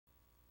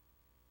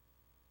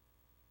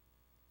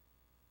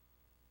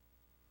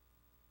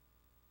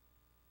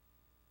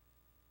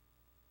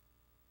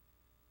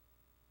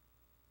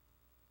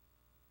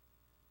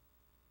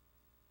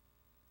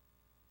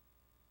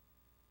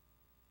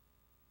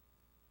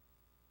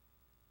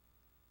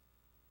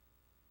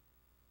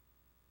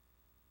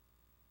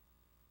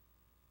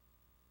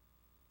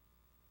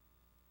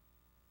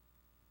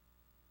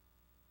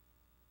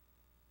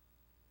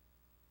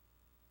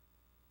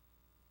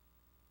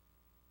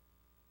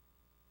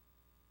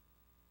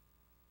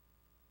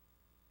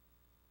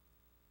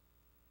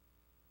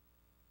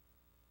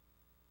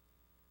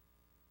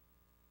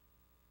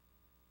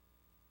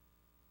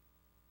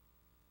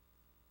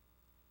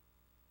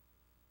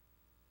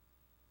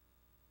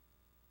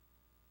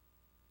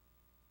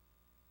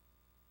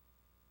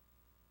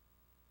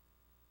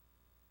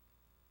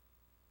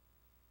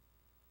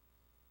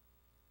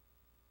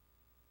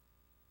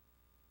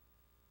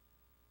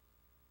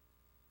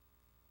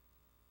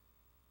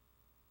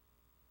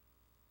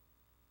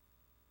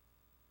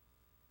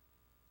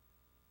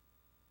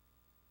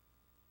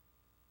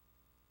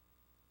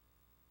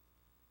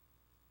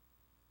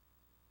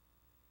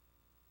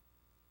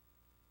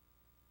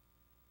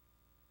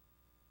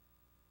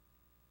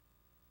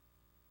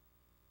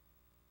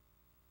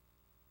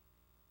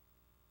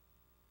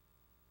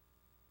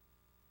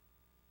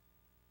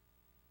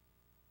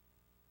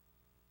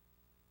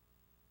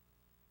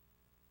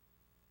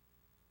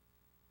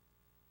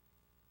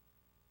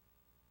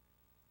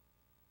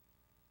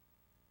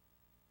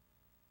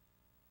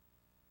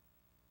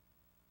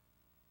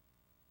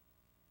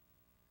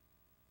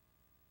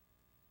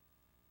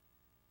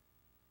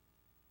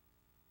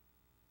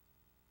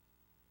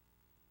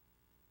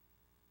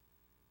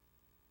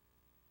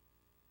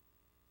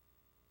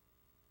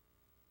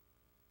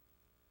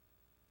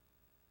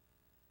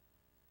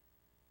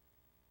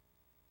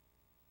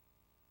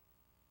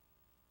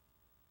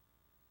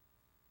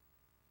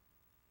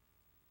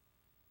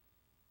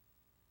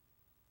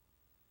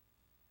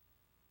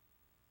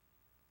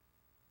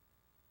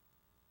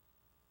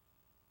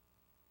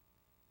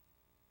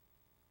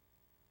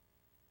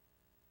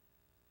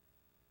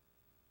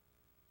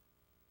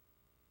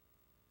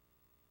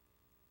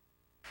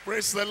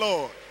Praise the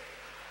Lord.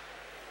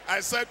 I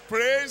said,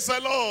 praise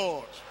the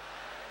Lord.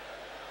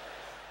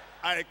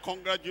 I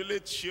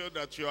congratulate you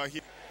that you are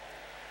here.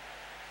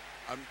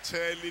 I'm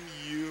telling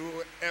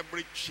you,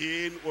 every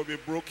chain will be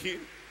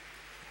broken.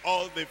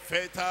 All the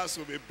fetters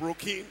will be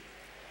broken.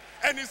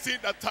 Anything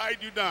that tied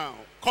you down,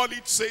 call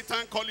it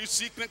Satan, call it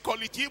sickness,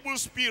 call it evil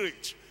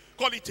spirit,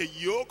 call it a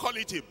yoke, call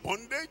it a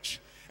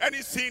bondage.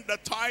 Anything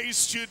that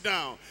ties you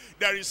down,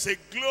 there is a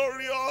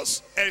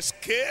glorious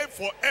escape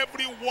for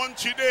everyone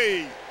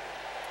today.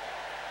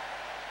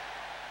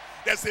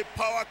 There's a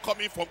power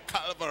coming from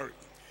Calvary.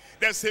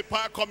 There's a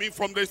power coming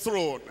from the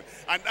throne.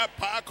 And that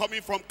power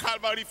coming from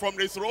Calvary, from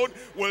the throne,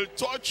 will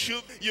touch you.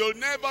 You'll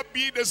never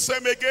be the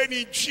same again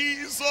in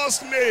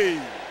Jesus'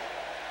 name.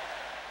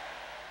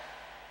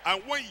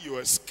 And when you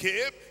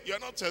escape,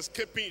 you're not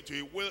escaping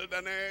into a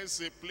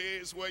wilderness, a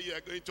place where you are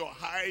going to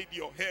hide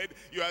your head.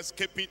 You are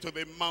escaping to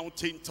the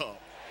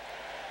mountaintop.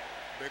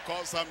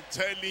 Because I'm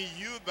telling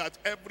you that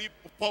every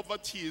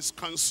poverty is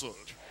cancelled.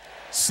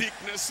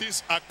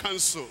 Sicknesses are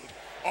cancelled.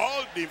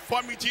 All the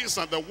infirmities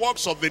and the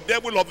works of the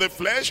devil of the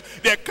flesh,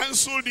 they're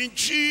cancelled in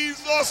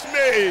Jesus'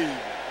 name.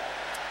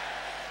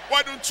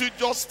 Why don't you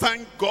just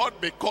thank God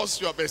because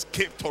you have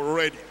escaped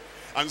already?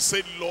 And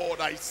say,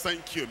 Lord, I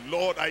thank you.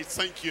 Lord, I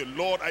thank you.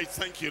 Lord, I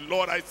thank you.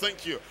 Lord, I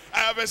thank you.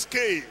 I have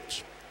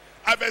escaped.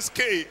 I've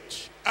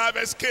escaped. I've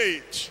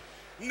escaped.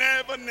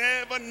 Never,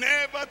 never,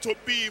 never to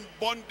be in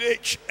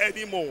bondage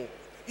anymore.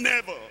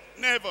 Never,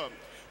 never.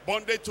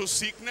 Bondage to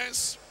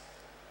sickness.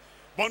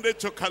 Bondage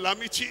to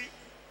calamity.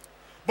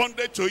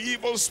 Bondage to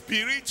evil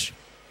spirit.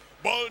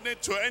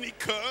 Bondage to any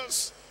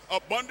curse. Or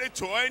bondage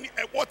to any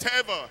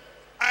whatever.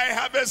 I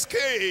have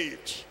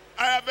escaped.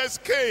 I have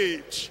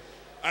escaped.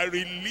 I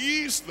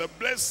release the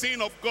blessing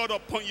of God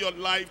upon your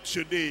life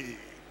today.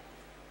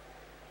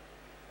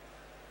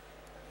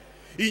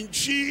 In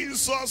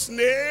Jesus'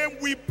 name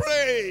we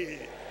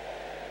pray.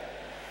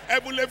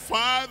 Heavenly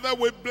Father,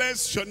 we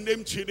bless your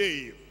name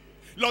today.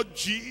 Lord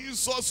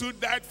Jesus, who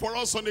died for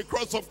us on the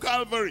cross of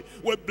Calvary,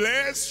 we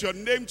bless your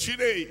name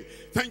today.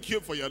 Thank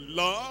you for your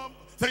love.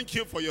 Thank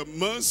you for your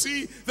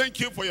mercy. Thank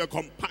you for your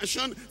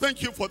compassion.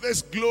 Thank you for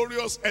this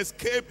glorious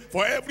escape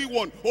for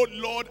everyone. Oh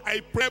Lord,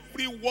 I pray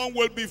everyone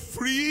will be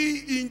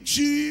free in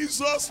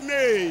Jesus'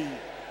 name.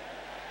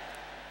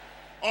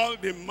 All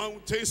the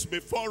mountains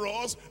before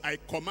us, I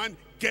command,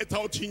 get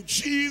out in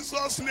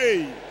Jesus'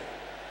 name.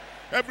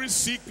 Every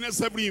sickness,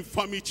 every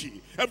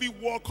infirmity, every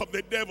work of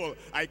the devil,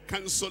 I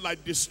cancel, I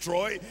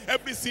destroy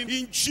everything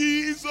in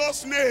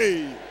Jesus'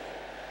 name.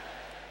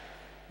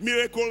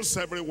 Miracles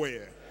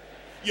everywhere.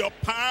 Your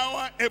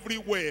power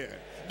everywhere.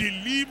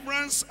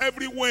 Deliverance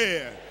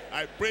everywhere.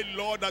 I pray,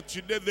 Lord, that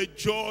today the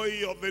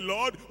joy of the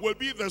Lord will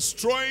be the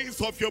strength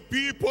of your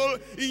people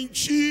in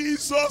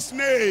Jesus'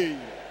 name.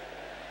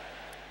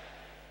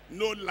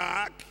 No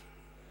lack,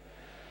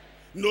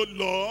 no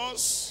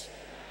loss,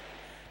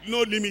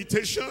 no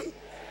limitation,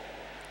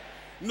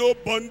 no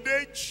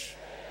bondage,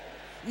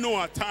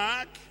 no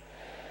attack,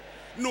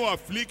 no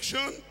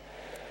affliction,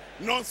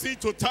 nothing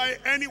to tie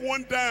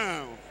anyone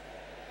down.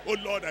 Oh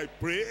Lord, I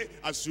pray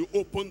as you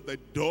open the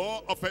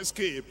door of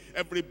escape,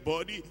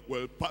 everybody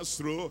will pass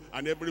through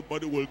and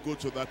everybody will go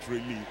to that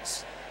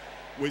release.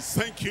 We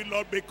thank you,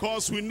 Lord,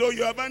 because we know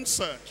you have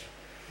answered.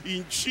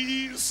 In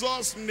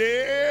Jesus'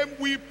 name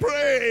we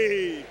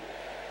pray.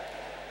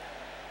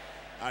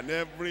 And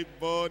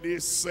everybody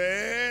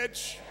said,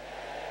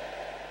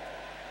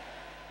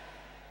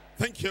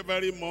 thank you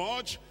very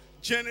much.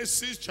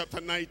 Genesis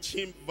chapter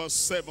 19 verse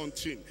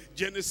 17.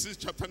 Genesis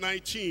chapter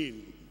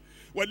 19.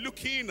 We're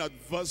looking at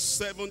verse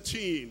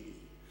 17.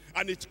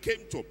 And it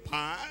came to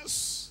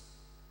pass,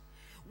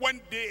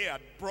 when they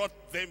had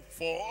brought them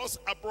forth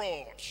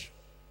abroad,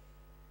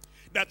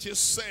 that he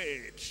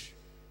said,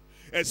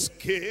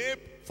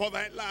 escape for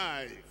thy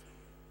life.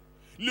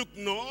 Look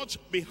not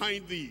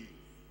behind thee,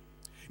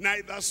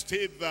 neither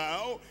stay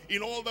thou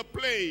in all the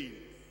plain.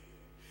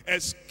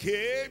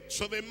 Escape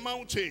to the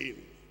mountain,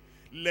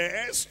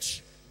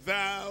 lest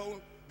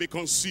thou be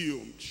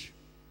consumed.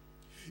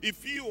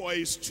 If you are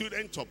a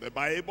student of the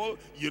Bible,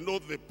 you know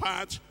the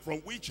part from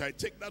which I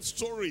take that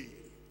story.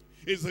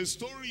 It's the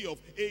story of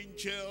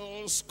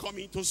angels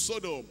coming to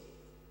Sodom.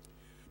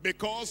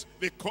 Because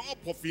the cup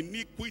of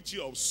iniquity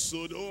of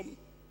Sodom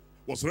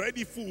was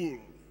already full.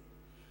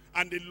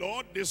 And the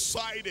Lord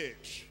decided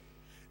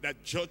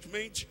that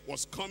judgment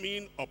was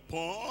coming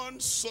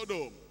upon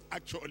Sodom.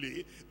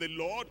 Actually, the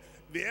Lord,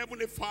 the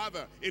Heavenly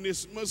Father, in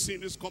his mercy,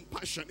 in his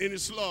compassion, in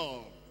his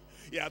love,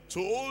 he had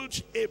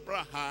told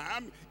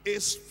Abraham,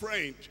 his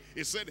friend,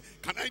 he said,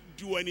 can I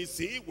do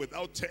anything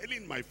without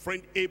telling my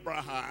friend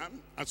Abraham?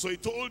 And so he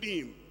told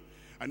him,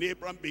 and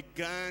Abraham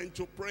began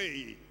to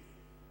pray.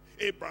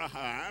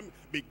 Abraham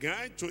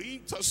began to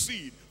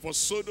intercede for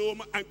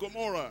Sodom and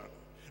Gomorrah.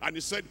 And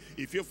he said,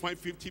 if you find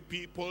 50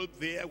 people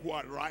there who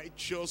are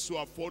righteous, who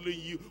are following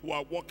you, who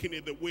are walking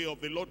in the way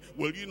of the Lord,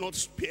 will you not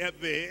spare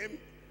them?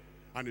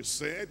 And he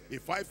said,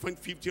 if I find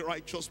 50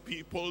 righteous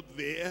people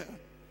there,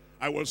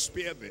 I will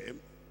spare them.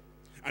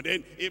 And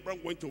then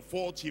Abraham went to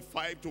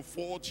 45, to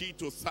 40,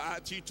 to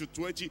 30, to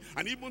 20,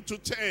 and even to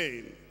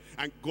 10.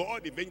 And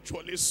God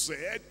eventually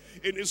said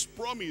in his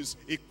promise,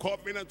 a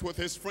covenant with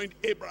his friend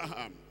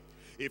Abraham,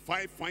 if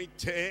I find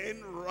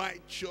 10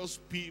 righteous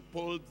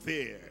people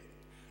there,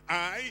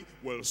 I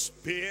will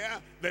spare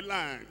the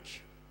land.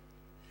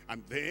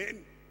 And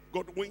then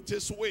God went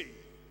his way.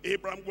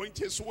 Abraham went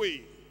his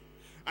way.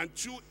 And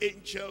 2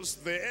 angels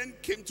then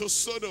came to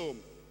Sodom.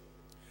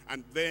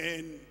 And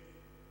then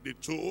they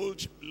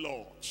told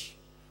Lot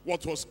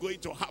what was going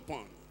to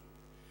happen.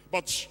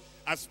 But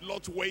as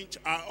Lot went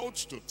out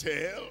to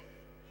tell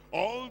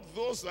all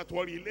those that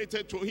were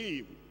related to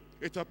him,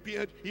 it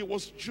appeared he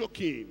was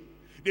joking.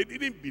 They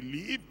didn't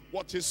believe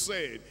what he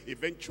said.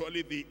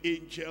 Eventually the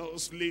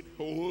angels laid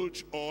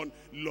hold on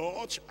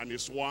Lot and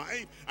his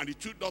wife and the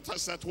 2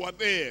 daughters that were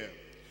there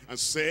and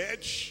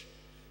said,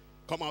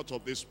 come out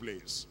of this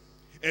place.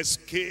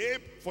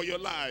 Escape for your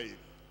life.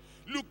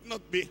 Look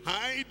not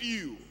behind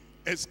you.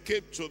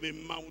 Escape to the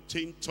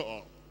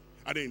mountaintop.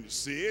 And then it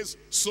says,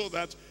 so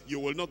that you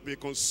will not be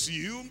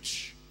consumed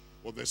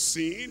with the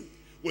sin,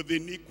 with the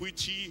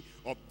iniquity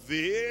of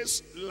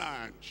this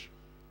land.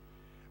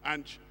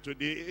 And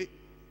today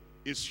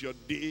is your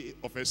day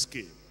of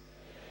escape.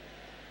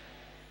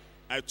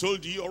 I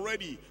told you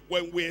already,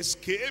 when we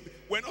escape,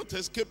 we're not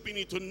escaping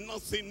into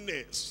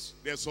nothingness.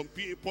 There are some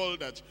people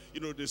that,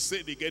 they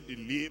say they get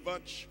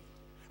delivered,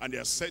 and they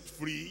are set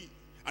free,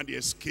 and they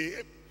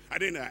escape.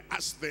 And then I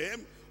ask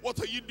them, what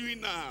are you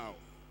doing now?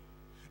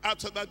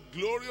 After that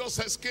glorious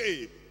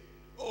escape.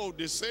 Oh,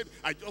 they said,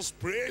 I just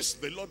praise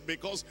the Lord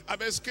because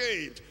I've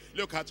escaped.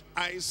 Look at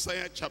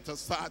Isaiah chapter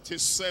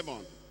 37.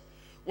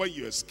 When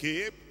you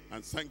escape,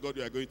 and thank God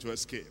you are going to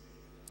escape,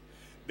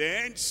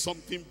 then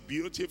something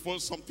beautiful,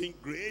 something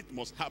great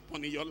must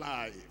happen in your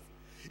life.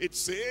 It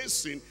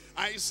says in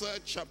Isaiah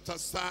chapter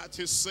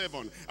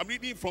 37, I'm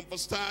reading from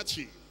verse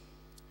 30.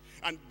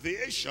 And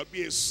there shall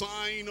be a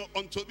sign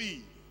unto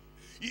thee.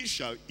 Ye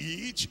shall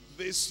eat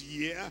this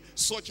year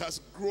such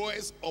as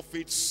groweth of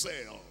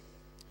itself.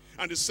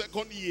 And the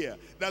second year,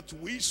 that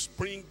which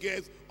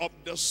springeth of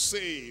the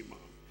same.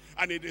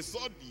 And in the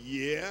third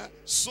year,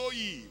 sow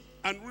ye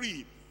and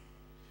reap,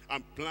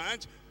 and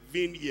plant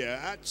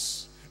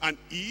vineyards, and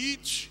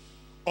eat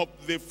of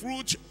the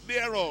fruit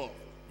thereof.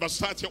 Verse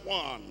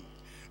 31.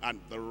 And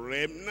the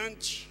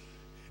remnant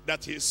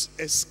that is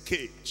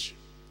escaped,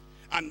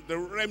 and the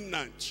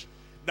remnant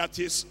that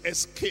is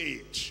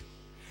escaped,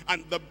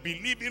 and the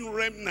believing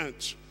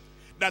remnant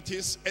that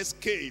is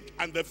escaped,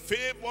 and the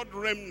favored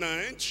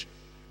remnant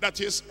that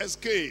is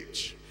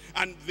escaped,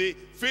 and the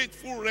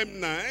faithful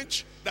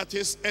remnant that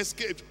is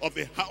escaped of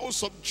the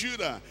house of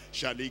Judah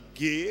shall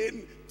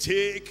again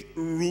take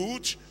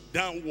root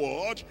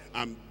downward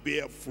and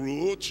bear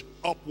fruit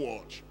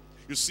upward.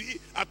 You see,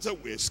 after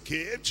we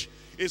escaped,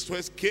 is to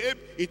escape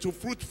into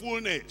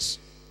fruitfulness,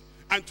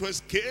 and to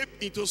escape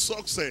into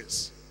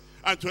success,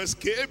 and to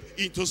escape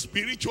into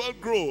spiritual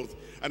growth.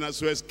 And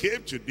as you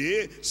escape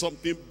today,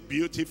 something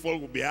beautiful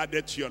will be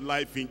added to your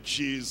life in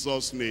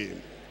Jesus'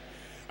 name.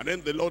 And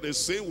then the Lord is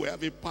saying we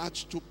have a part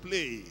to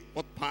play.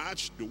 What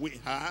part do we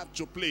have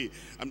to play?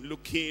 I'm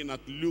looking at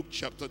Luke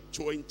chapter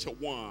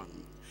 21.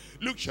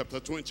 Luke chapter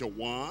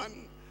 21,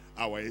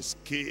 our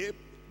escape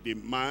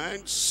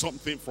demands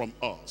something from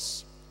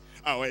us.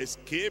 Our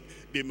escape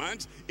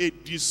demands a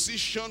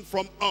decision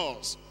from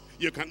us.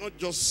 You cannot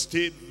just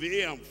stay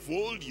there and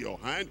fold your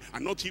hand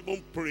and not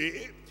even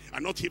pray,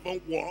 and not even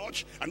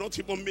watch, and not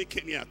even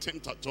make any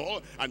attempt at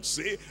all, and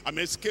say, I'm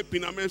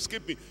escaping, I'm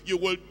escaping. You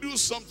will do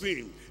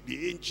something.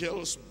 The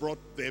angels brought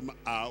them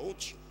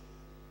out,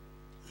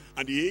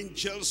 and the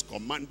angels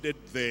commanded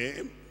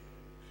them,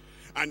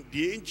 and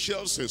the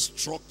angels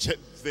instructed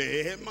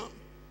them.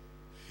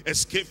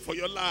 Escape for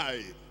your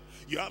life.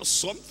 You have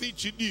something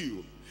to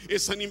do.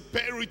 It's an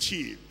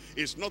imperative.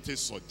 It's not a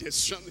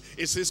suggestion.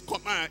 It's his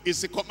command.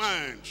 It's a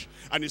command.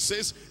 And it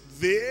says,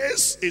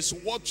 this is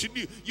what you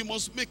do. You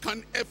must make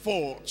an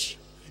effort.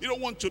 You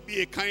don't want to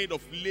be a kind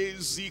of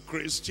lazy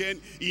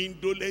Christian,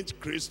 indolent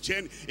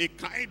Christian, a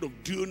kind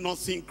of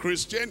do-nothing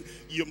Christian.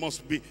 You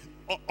must be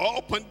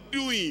up and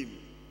doing.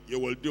 You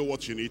will do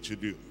what you need to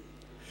do.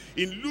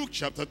 In Luke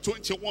chapter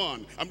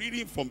 21, I'm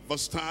reading from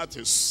verse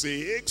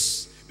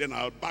 36, then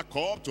I'll back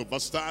up to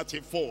verse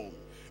 34.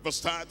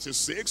 Verse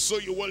 36, so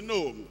you will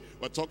know.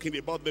 We're talking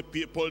about the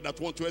people that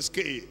want to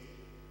escape.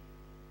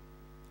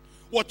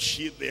 Watch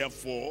ye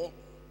therefore,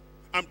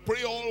 and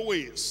pray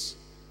always,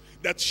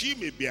 that ye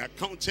may be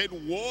accounted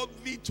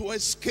worthy to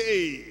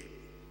escape.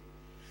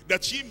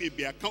 That ye may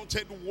be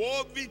accounted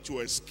worthy to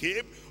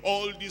escape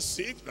all these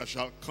things that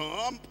shall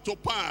come to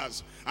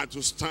pass, and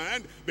to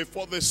stand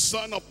before the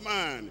Son of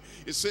Man.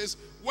 It says,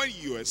 when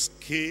you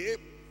escape,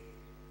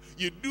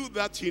 you do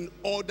that in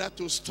order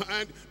to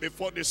stand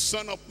before the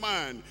Son of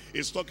Man.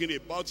 It's talking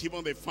about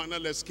even the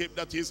final escape,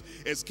 that is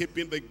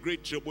escaping the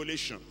great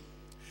tribulation.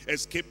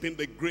 escaping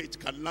the great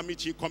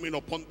calamity coming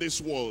upon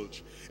this world,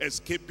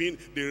 escaping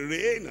the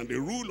reign and the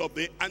rule of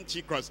the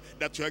Antichrist,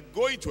 that you are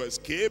going to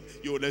escape,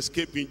 you will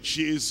escape in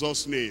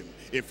Jesus' name.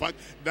 In fact,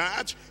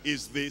 that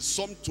is the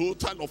sum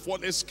total of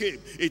all escape.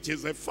 It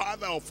is the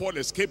father of all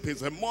escape. It is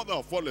the mother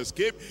of all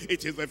escape.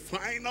 It is the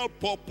final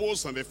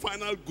purpose and the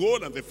final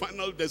goal and the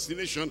final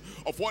destination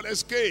of all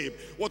escape.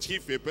 What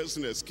if a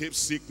person escapes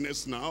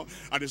sickness now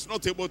and is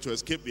not able to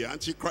escape the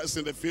Antichrist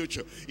in the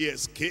future? He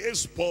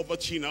escapes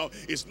poverty now.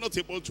 He's not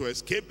able to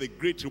escape the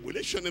great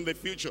tribulation in the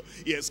future.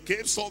 He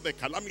escapes all the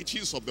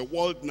calamities of the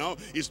world now.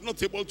 He's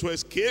not able to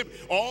escape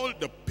all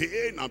the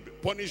pain and the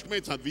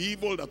punishment and the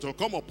evil that will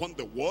come upon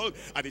the world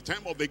at the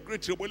time of the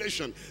great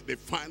tribulation. The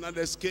final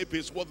escape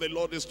is what the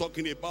Lord is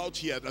talking about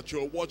here, that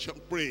you'll watch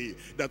and pray,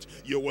 that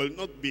you will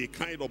not be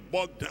kind of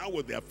bogged down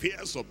with the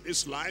affairs of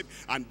this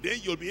life, and then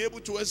you'll be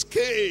able to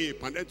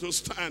escape and then to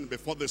stand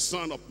before the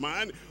Son of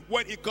Man.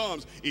 When he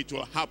comes, it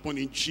will happen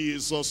in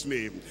Jesus'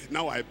 name.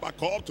 Now I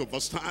back up to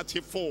verse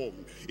 34.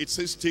 It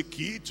says, take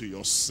heed to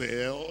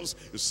yourselves.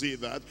 You see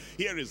that?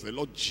 Here is the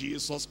Lord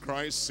Jesus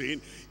Christ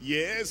saying,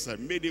 yes, I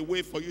made a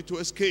way for you to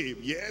escape.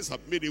 Yes,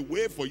 I've made a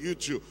way for you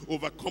to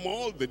overcome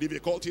all the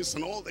difficulties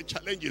and all the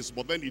challenges.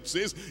 But then it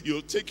says,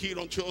 you'll take heed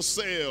unto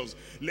yourselves,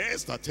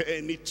 lest at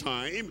any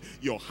time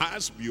your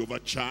hearts be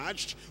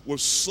overcharged with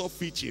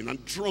surfeiting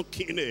and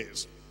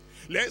drunkenness.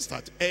 Lest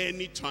at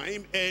any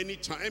time,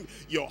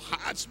 your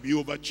hearts be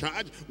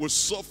overcharged with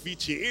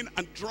surfeiting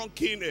and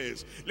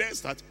drunkenness.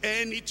 Lest at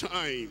any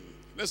time.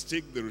 Let's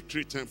take the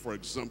retreat time, for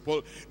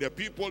example. There are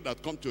people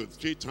that come to the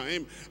retreat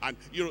time and,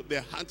 you know,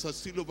 their hands are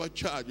still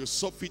overcharged with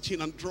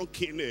surfeiting and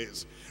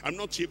drunkenness. I'm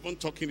not even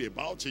talking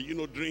about, you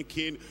know,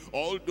 drinking,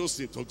 all those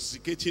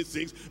intoxicating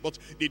things, but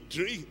they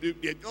drink,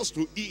 they're just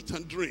to eat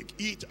and drink,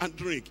 eat and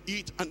drink,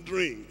 eat and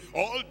drink.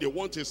 All they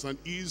want is an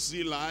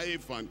easy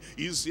life and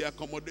easy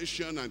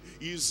accommodation and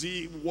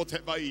easy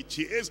whatever it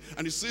is.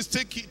 And it says,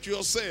 take it to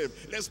yourself.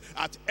 Let's,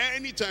 at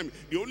any time,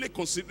 the only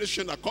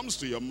consideration that comes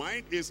to your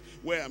mind is,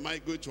 where am I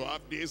going to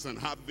have this and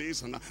have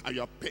this, and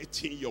you're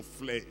petting your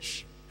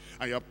flesh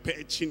and you're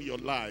petting your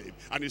life,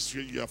 and it's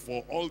really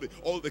for all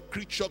the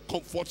creature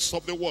comforts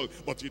of the world.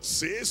 But it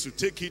says to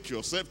take it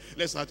yourself,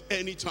 lest at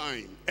any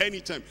time,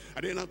 and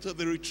then after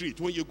the retreat,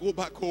 when you go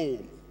back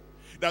home,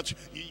 that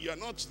you're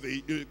not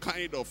the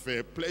kind of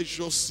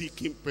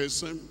pleasure-seeking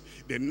person,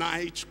 the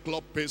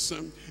nightclub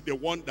person, the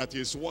one that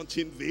is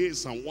wanting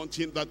this and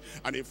wanting that.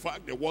 And in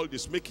fact, the world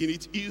is making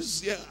it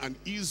easier and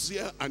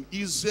easier and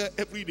easier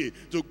every day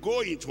to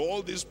go into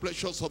all these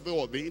pleasures of the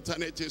world. The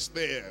internet is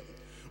there.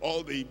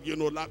 All the, you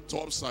know,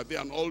 laptops are there,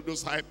 and all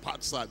those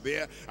iPads are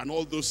there, and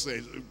all those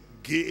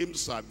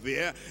games are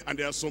there. And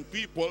there are some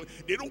people,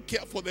 they don't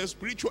care for their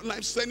spiritual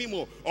lives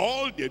anymore.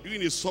 All they're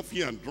doing is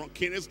suffering and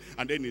drunkenness.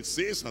 And then it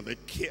says, and the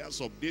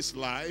cares of this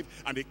life,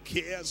 and the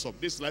cares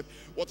of this life.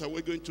 What are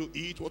we going to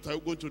eat? What are we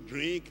going to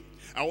drink?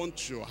 I want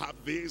to have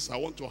this, I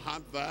want to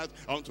have that,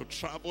 I want to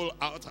travel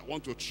out, I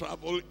want to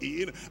travel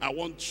in, I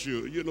want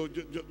to, you know,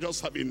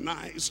 just have a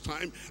nice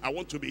time, I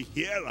want to be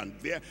here and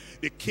there.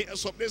 The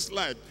cares of this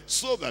life,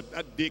 so that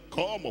they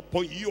come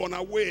upon you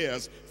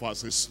unawares. For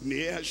as a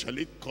snare shall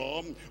it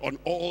come on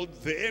all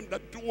them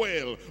that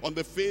dwell on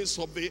the face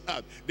of the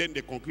earth. Then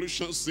the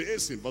conclusion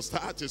says in verse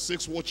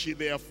 36, watch ye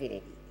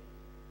therefore,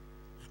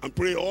 and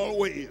pray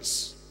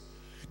always,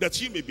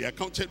 that ye may be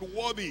accounted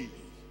worthy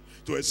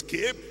to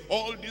escape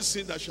all these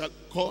things that shall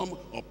come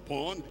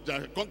upon,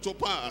 that shall come to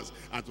pass,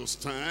 and to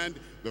stand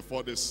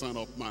before the Son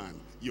of Man.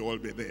 You will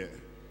be there.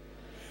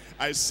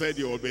 I said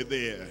you will be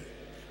there.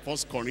 1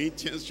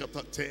 Corinthians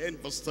chapter 10,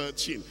 verse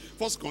 13.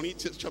 1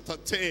 Corinthians chapter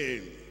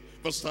 10,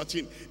 verse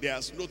 13. There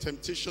is no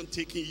temptation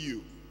taking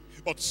you,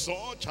 but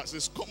such as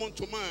is common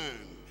to man.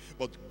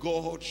 But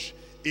God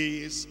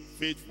is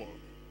faithful.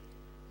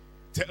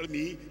 Tell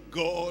me,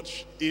 God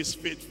is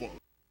faithful.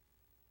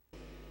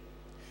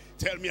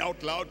 Tell me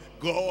out loud,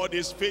 God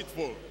is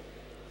faithful.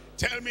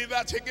 Tell me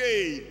that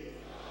again.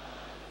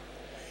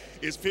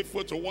 Is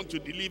faithful to want to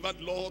deliver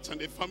Lot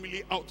and the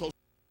family out of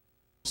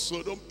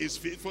Sodom. Is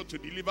faithful to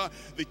deliver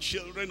the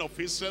children of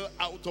Israel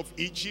out of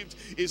Egypt.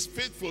 Is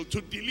faithful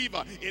to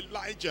deliver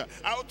Elijah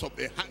out of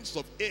the hands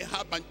of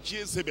Ahab and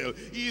Jezebel.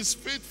 He is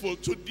faithful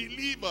to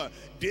deliver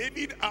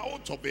David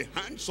out of the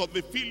hands of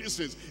the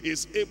Philistines. He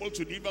is able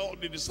to deliver all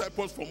the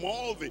disciples from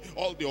all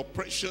the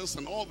oppressions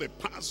and all the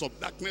paths of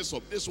darkness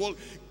of this world.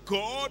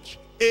 God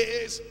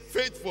is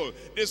faithful.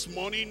 This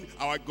morning,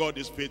 our God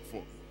is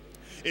faithful.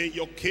 In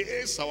your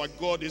case, our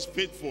God is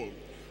faithful.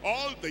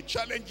 All the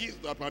challenges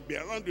that might be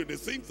around you, the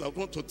things that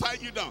want to tie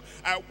you down,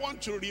 I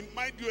want to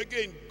remind you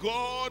again,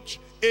 God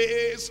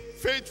is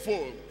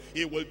faithful.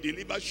 He will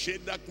deliver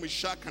Shadrach,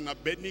 Meshach, and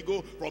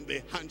Abednego from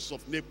the hands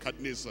of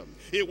Nebuchadnezzar.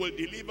 He will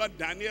deliver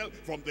Daniel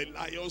from the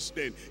lion's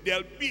den.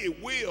 There'll be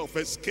a way of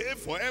escape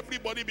for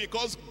everybody,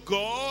 because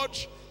God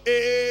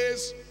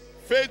is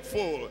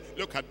faithful.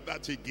 Look at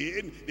that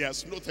again.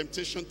 There's no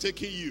temptation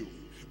taking you,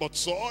 but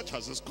such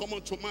as is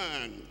common to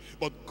man.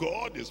 But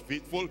God is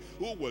faithful,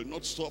 who will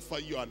not suffer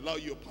you, allow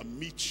you,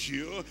 permit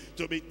you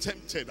to be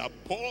tempted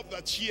above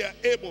that ye are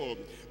able,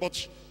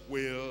 but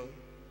will,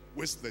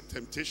 with the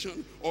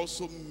temptation,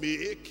 also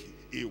make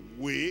a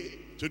way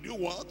to do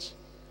what?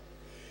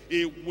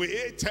 A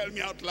way, tell me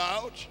out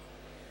loud.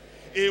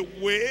 A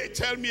way,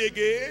 tell me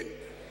again.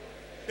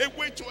 A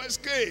way to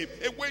escape,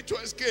 a way to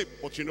escape.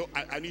 But you know,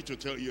 I need to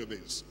tell you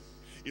this.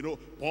 You know,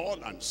 Paul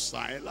and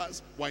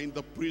Silas were in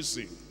the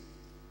prison.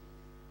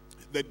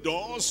 The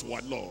doors were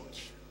locked.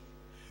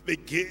 The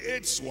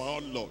gates were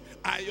all locked.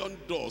 Iron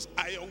doors,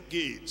 iron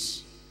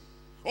gates.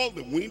 All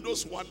the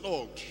windows were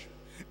locked.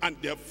 And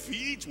their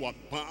feet were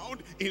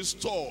bound in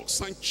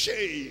stocks and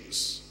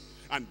chains.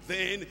 And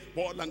then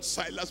Paul and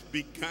Silas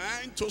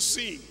began to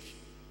sing.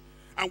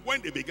 And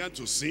when they began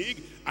to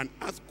sing, an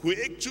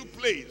earthquake took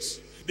place.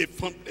 The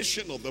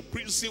foundation of the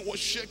prison was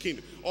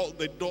shaking. All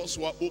the doors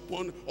were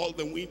open, all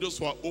the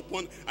windows were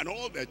open, and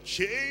all the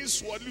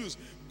chains were loose.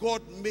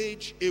 God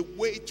made a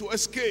way to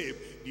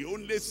escape. The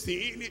only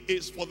thing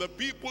is for the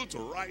people to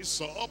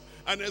rise up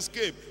and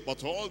escape.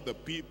 But all the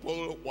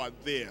people were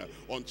there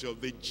until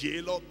the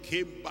jailer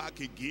came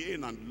back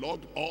again and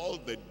locked all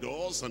the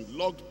doors and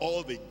locked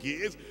all the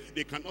gates.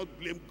 They cannot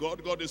blame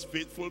God. God is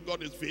faithful.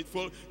 God is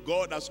faithful.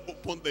 God has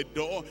opened the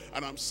door,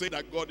 and I'm saying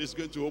that God is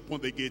going to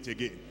open the gate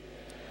again.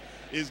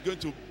 Is going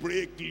to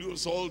break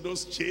loose all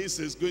those chains.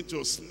 Is going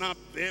to snap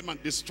them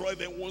and destroy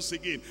them once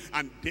again.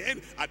 And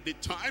then at the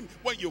time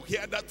when you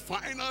hear that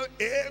final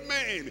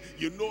amen,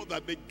 you know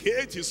that the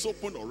gate is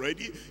open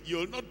already.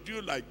 You'll not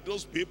do like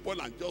those people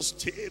and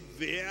just stay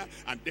there,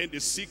 and then the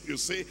sick, you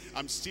say,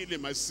 I'm still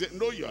in my sickness.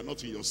 No, you are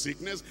not in your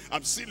sickness.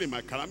 I'm still in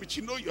my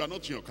calamity. No, you are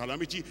not in your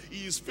calamity.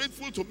 He is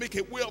faithful to make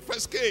a way of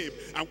escape.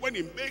 And when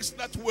he makes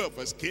that way of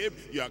escape,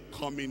 you are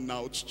coming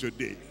out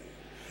today.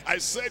 I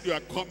said you are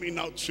coming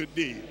out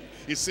today.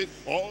 He said,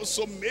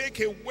 also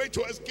make a way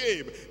to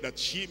escape,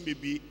 that ye may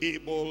be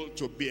able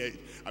to bear it.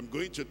 I'm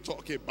going to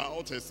talk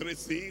about three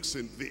things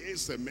in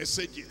this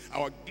message.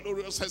 Our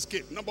glorious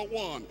escape. Number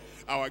one,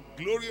 our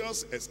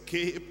glorious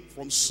escape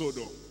from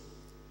Sodom.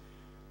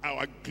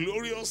 Our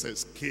glorious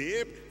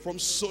escape from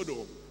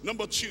Sodom.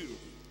 Number two,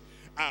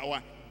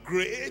 our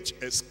great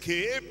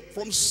escape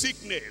from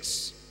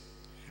sickness.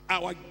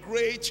 Our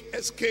great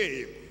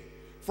escape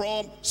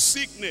from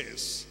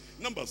sickness.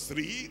 Number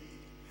three,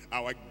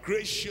 our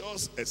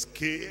gracious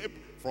escape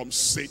from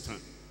Satan.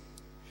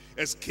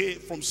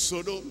 Escape from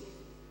Sodom.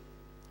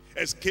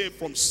 Escape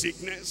from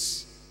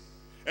sickness.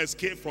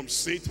 Escape from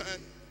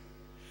Satan.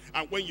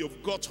 And when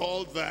you've got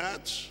all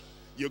that,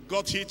 you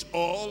got it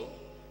all,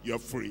 you're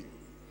free.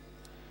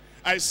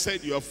 I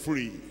said you're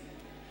free.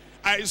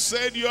 I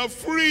said you're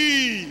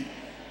free.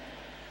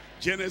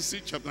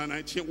 Genesis chapter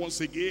 19,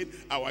 once again,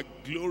 our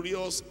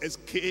glorious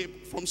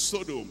escape from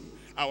Sodom.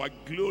 Our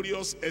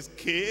glorious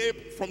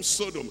escape from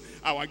Sodom.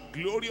 Our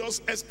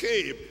glorious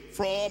escape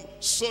from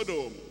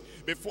Sodom.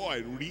 Before I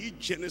read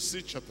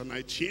Genesis chapter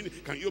 19,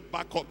 can you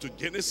back up to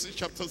Genesis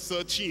chapter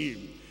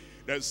 13?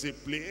 There's a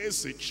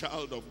place a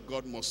child of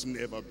God must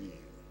never be.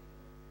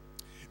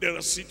 There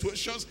are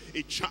situations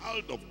a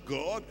child of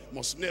God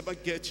must never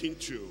get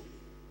into.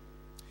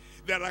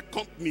 There are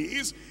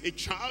companies a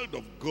child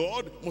of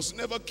God must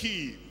never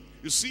keep.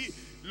 You see,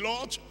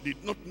 Lot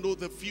did not know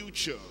the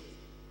future.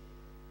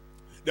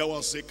 There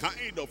was a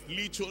kind of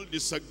little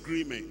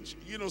disagreement.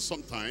 You know,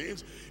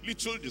 sometimes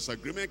little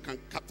disagreement can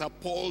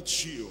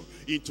catapult you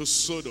into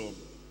Sodom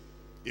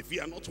if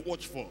you are not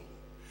watchful.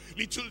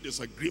 Little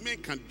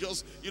disagreement can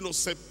just,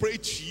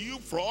 separate you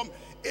from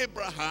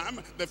Abraham,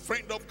 the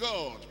friend of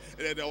God.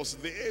 There was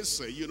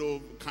this,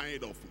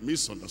 kind of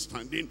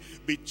misunderstanding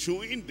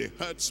between the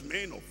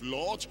herdsmen of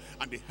Lot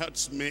and the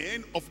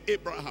herdsmen of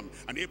Abraham.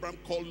 And Abraham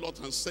called Lot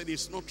and said,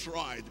 it's not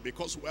right,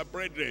 because we are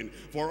brethren,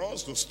 for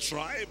us to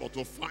strive or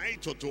to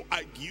fight or to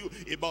argue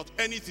about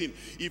anything.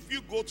 If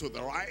you go to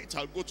the right,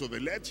 I'll go to the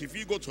left. If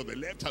you go to the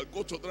left, I'll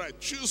go to the right.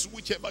 Choose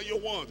whichever you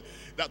want.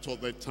 That was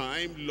the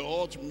time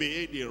Lot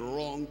made a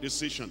wrong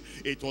decision.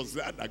 It was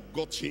that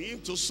got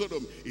him to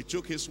Sodom. He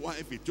took his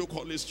wife, he took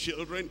all his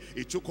children,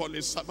 he took all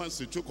his servants,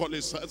 he took all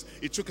his sons,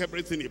 he took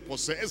everything he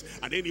possessed,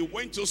 and then he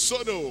went to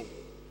Sodom.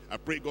 I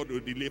pray God will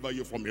deliver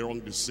you from a wrong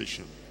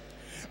decision.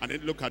 And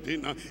then look at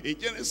it now in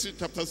Genesis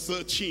chapter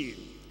 13.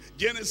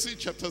 Genesis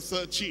chapter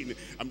 13,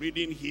 I'm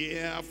reading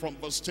here from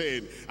verse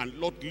 10. And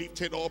Lot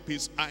lifted up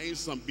his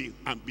eyes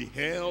and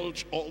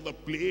beheld all the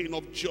plain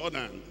of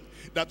Jordan,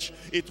 that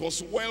it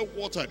was well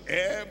watered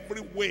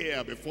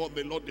everywhere before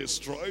the Lord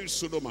destroyed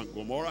Sodom and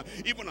Gomorrah,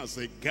 even as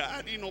the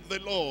garden of the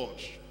Lord.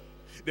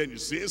 Then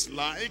it says,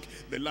 like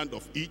the land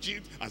of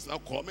Egypt, as thou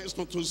comest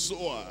unto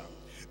Zoar.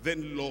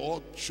 Then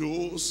Lord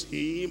chose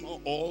him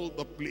all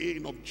the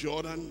plain of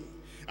Jordan,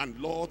 and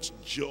Lot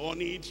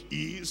journeyed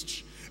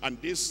east, and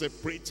they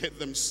separated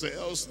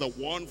themselves the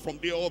one from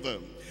the other.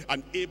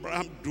 And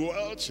Abraham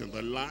dwelt in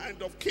the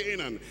land of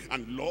Canaan,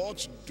 and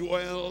Lot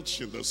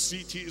dwelt in the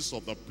cities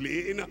of the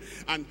plain,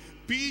 and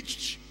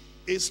pitched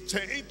his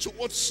tent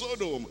towards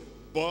Sodom,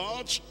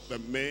 But the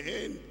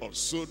men of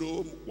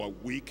Sodom were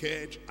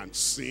wicked and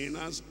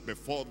sinners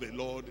before the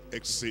Lord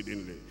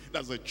exceedingly.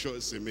 That's a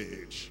choice he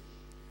made.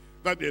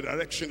 That's the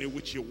direction in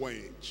which he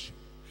went.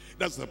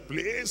 That's the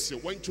place he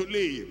went to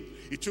live.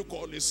 He took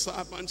all his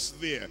servants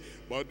there.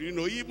 But you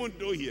know, even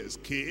though he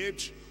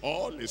escaped,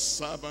 all his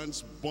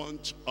servants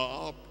burnt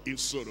up in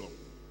Sodom.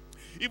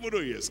 Even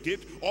though he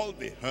escaped, all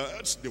the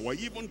herds, they were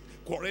even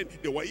quarreling,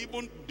 they were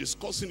even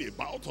discussing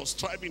about or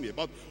striving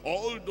about.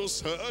 All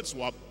those herds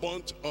were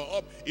burnt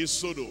up in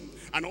Sodom.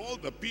 And all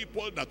the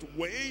people that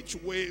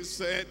went way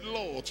said,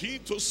 Lord,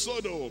 into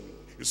Sodom.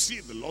 You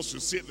see the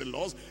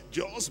loss,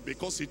 just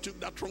because he took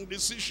that wrong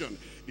decision.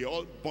 They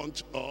all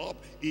burnt up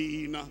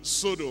in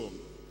Sodom.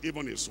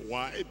 Even his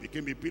wife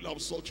became a pillar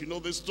of salt. You know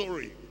the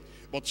story.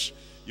 But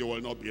you will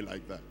not be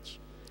like that.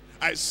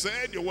 I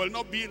said you will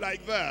not be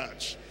like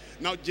that.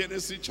 Now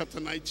Genesis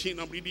chapter 19,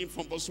 I'm reading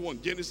from verse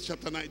 1. Genesis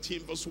chapter 19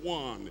 verse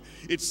 1.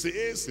 It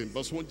says in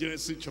verse 1,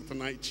 Genesis chapter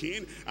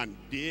 19, and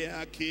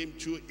there came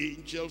two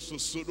angels to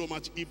Sodom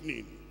at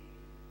evening.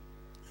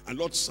 And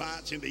Lot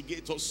sat in the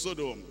gate of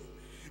Sodom.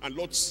 And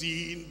Lot,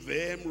 seeing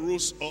them,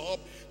 rose up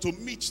to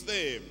meet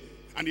them.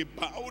 And he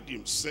bowed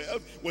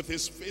himself with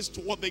his face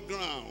toward the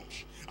ground.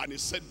 And he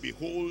said,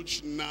 behold,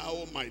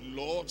 now my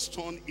Lord,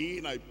 turn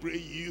in, I pray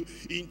you,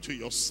 into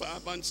your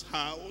servant's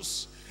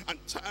house, and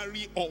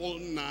tarry all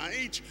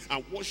night,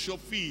 and wash your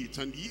feet,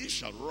 and ye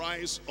shall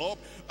rise up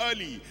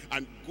early,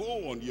 and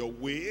go on your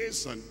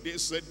ways. And they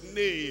said,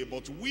 nay,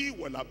 but we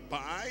will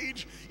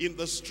abide in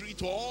the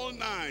street all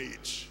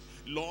night.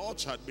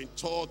 Lot had been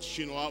taught,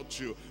 you know, how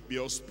to be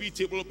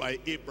hospitable by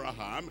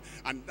Abraham,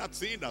 and that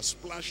thing that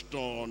splashed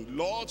on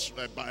Lot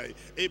by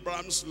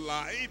Abraham's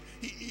life,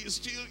 he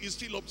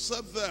still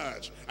observed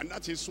that. And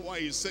that is why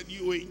he said,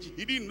 you angels,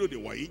 he didn't know they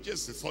were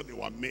angels, he thought they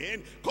were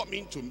men. Come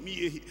into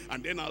me,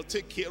 and then I'll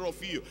take care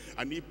of you.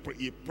 And he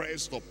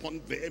pressed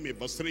upon them in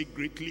verse 3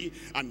 greatly,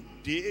 and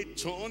they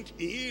turned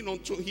in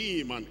unto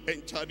him, and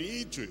entered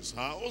into his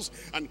house,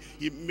 and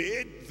he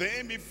made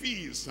them a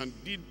feast, and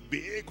did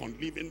bake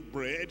unleavened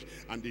bread,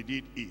 and they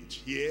did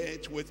eat. He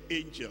ate with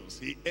angels.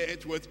 He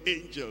ate with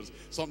angels.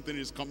 Something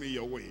is coming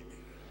your way.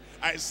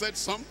 I said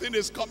something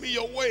is coming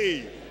your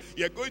way.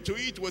 You're going to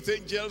eat with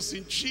angels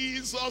in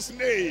Jesus'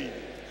 name.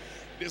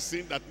 This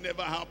thing that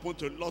never happened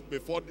to Lot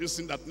before, this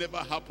thing that never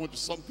happened,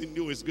 something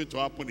new is going to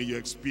happen in your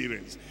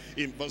experience.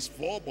 In verse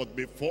 4, but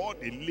before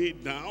they lay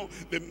down,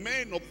 the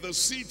men of the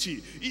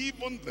city,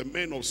 even the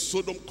men of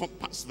Sodom,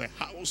 compassed the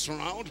house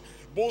round,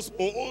 both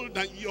old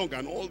and young,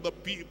 and all the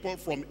people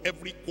from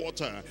every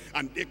quarter.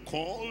 And they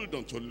called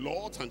unto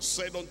Lot, and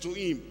said unto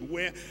him,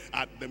 where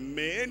are the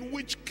men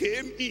which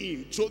came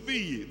in to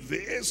thee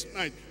this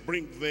night?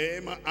 Bring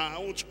them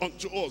out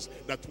unto us,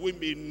 that we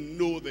may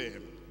know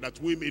them. That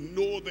we may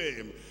know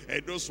them.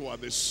 And those were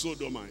the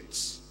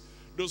Sodomites.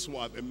 Those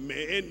were the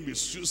men,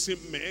 misusing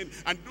men,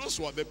 and those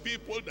were the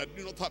people that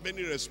did not have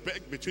any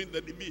respect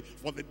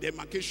for the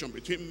demarcation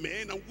between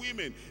men and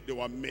women. They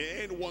were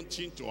men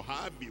wanting to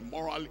have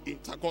immoral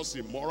intercourse,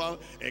 immoral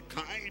a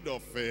kind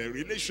of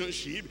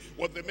relationship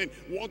with the men.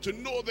 Want to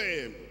know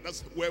them.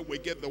 That's where we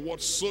get the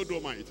word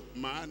sodomite.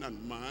 Man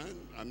and man,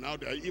 and now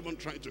they are even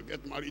trying to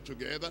get married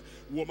together.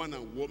 Woman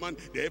and woman,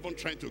 they're even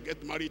trying to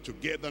get married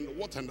together. And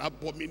what an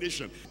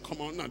abomination.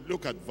 Come on and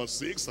look at verse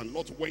 6. And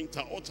Lot went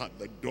out at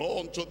the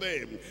door unto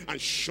them,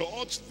 and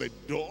shut the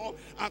door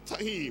after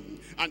him,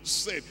 and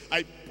said,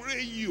 I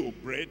pray you,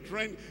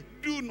 brethren,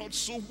 do not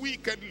so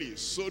wickedly.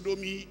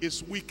 Sodomy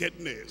is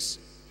wickedness.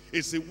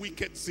 It's a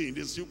wicked sin.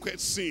 It's a wicked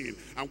sin.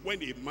 And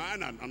when a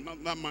man and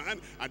another man,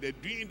 and they're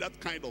doing that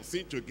kind of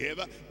thing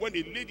together, when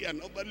a lady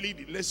and another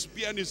lady,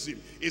 lesbianism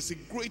is a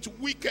great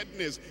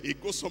wickedness. It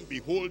goes on,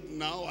 behold,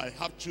 now I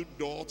have two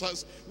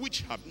daughters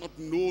which have not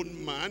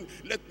known man.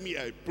 Let me,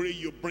 I pray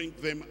you, bring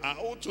them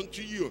out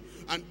unto you,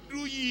 and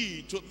do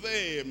ye to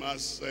them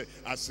as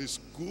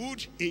is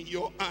good in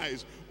your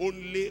eyes.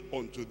 Only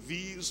unto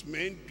these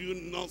men do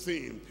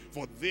nothing.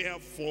 For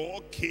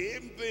therefore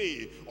came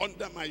they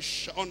under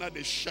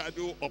the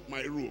shadow of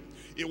my roof.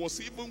 He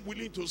was even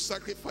willing to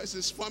sacrifice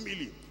his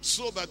family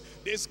so that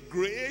this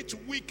great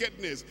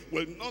wickedness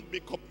will not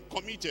be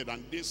committed.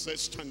 And they said,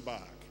 stand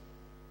back.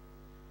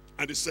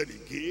 And he said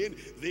again,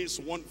 this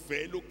one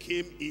fellow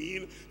came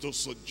in to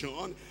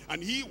sojourn,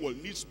 and he will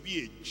needs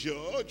be a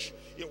judge.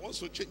 He wants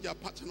to change our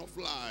pattern of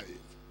life.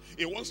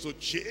 He wants to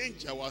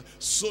change our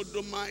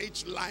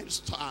sodomite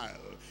lifestyle.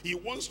 He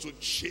wants to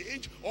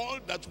change all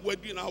that we're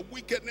doing, our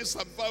wickedness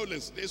and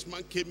violence. This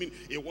man came in,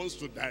 he wants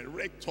to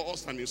direct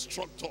us and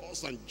instruct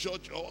us and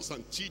judge us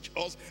and teach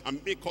us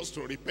and make us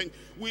to repent.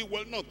 We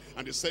will not.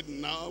 And he said,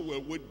 now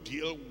will we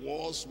deal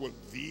wars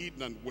with thee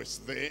and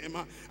with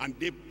them. And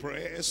they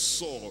pressed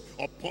sore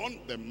upon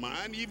the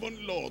man,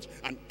 even Lot,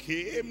 and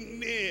came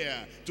near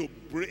to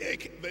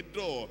break the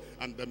door.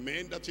 And the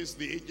men, that is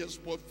the angels,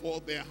 put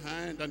forth their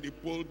hand, and they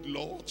pulled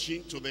Lot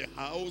into the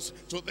house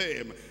to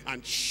them,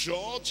 and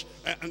shut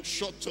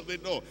to the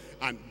door.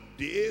 And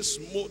they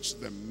smote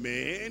the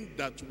men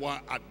that were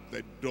at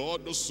the door,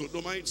 the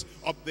Sodomites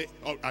at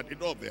the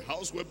door of the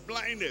house with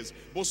blindness,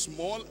 both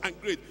small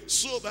and great,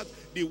 so that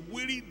they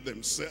wearied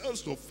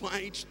themselves to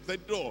find the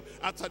door.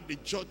 After the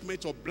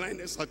judgment of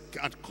blindness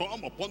had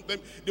come upon them,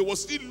 they were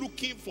still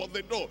looking for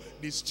the door.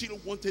 They still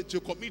wanted to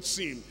commit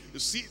sin. You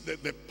see,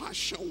 the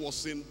passion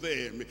was in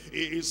them.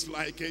 It's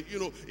like, you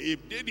know,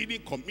 if they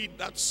didn't commit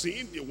that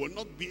sin, they will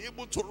not be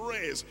able to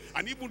rest.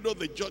 And even though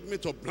the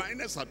judgment of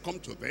blindness had come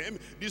to them,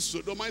 these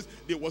Sodomites,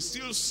 they were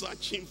still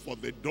searching for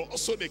the door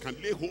so they can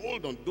lay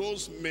hold on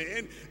those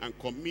men and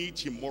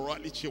commit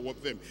immorality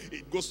with them.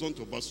 It goes on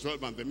to verse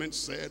 12, and the men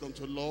said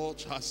unto the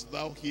Lord, hast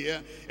thou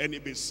here any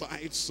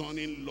besides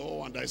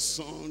son-in-law and thy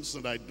sons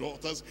and thy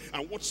daughters,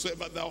 and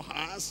whatsoever thou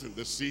hast in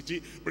the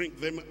city, bring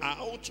them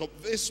out of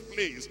this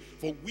place,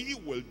 for we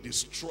will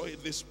destroy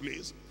this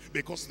place,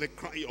 because the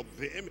cry of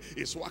them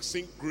is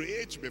waxing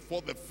great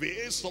before the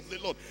face of the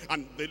Lord,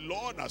 and the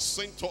Lord has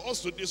sent to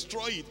us to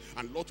destroy it.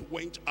 And Lot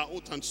went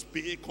out and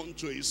spake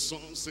unto his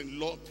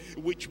sons-in-law,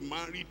 which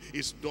married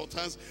his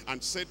daughters,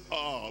 and said,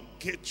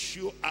 get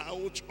you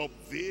out of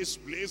this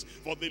place,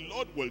 for the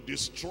Lord will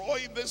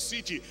destroy the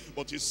city.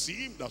 But he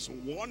seemed as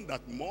one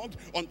that mocked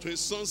unto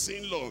his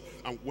sons-in-law.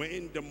 And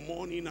when the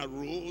morning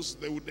arose,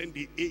 then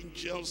the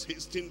angels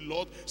hastened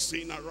Lot,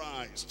 saying,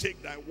 arise,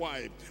 take thy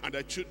wife and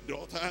thy two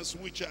daughters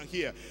which are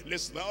here,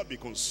 lest thou be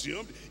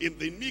consumed in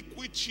the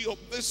iniquity of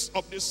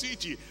the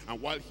city.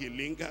 And while he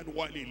lingered,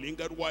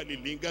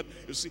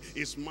 you see,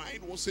 his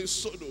mind was in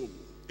Sodom.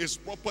 His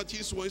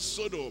properties were in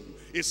Sodom.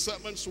 His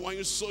servants were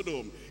in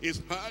Sodom.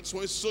 His herds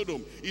were in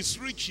Sodom. His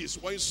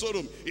riches were in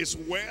Sodom. His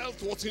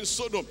wealth was in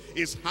Sodom.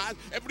 His heart,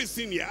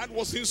 everything he had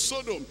was in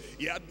Sodom.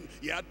 He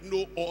had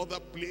no other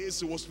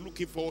place he was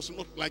looking for. It was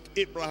not like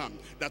Abraham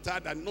that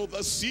had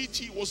another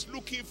city he was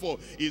looking for.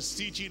 A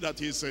city that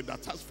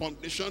has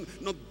foundation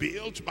not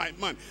built by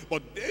man.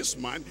 But this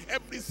man,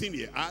 everything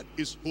he had,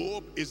 his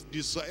hope, his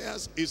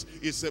desires,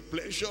 his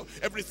pleasure,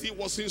 everything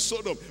was in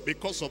Sodom.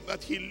 Because of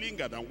that, he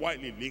lingered. And while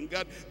he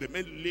lingered, the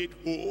men laid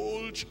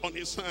hold on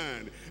his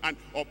hand, and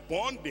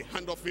upon the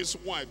hand of his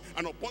wife,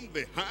 and upon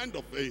the hand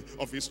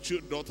of his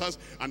two daughters,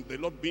 and the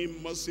Lord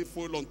being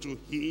merciful unto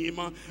him,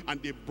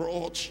 and they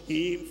brought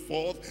him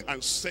forth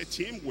and set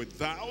him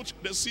without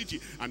the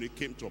city. And it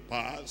came to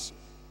pass,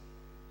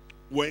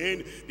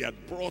 when they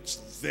had brought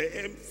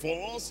them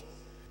forth,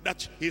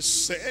 that he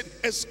said,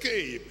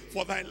 escape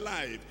for thy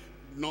life.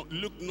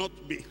 Look not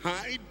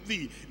behind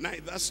thee,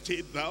 neither stay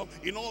thou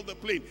in all the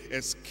plain.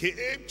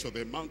 Escape to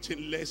the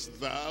mountain,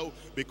 lest thou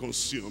be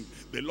consumed.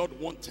 The Lord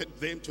wanted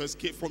them to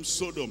escape from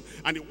Sodom,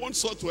 and he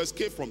wants us to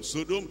escape from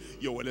Sodom.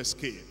 You will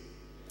escape.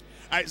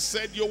 I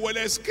said you will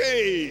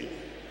escape.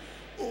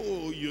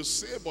 Oh, you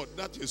say, but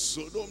that is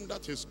Sodom,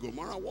 that is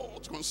Gomorrah.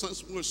 What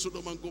concerns me with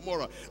Sodom and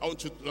Gomorrah? I want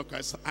to look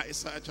at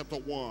Isaiah chapter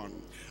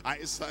 1.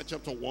 Isaiah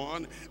chapter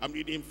 1, I'm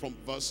reading from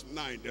verse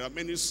 9. There are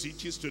many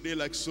cities today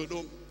like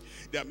Sodom.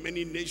 There are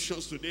many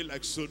nations today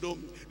like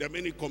Sodom. There are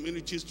many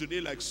communities today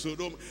like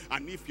Sodom.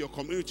 And if your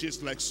community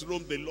is like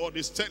Sodom, the Lord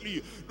is telling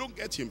you, don't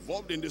get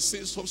involved in the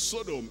sins of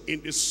Sodom,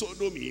 in the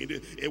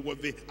sodomy,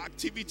 with the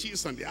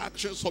activities and the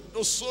actions of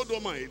those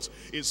Sodomites.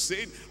 It's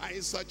saying,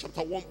 Isaiah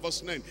chapter 1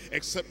 verse 9,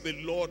 except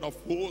the Lord of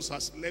hosts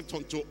has left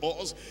unto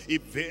us a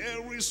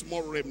very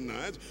small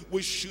remnant,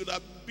 we should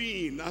have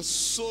been as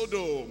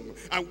Sodom,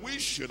 and we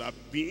should have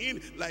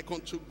been like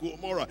unto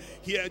Gomorrah.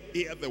 Hear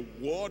the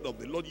word of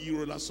the Lord, ye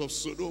rulers of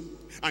Sodom,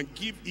 and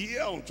give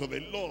ear unto the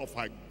law of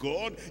our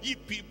God, ye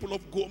people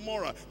of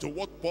Gomorrah. To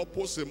what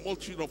purpose a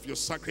multitude of your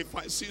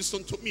sacrifices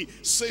unto me,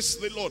 says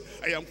the Lord?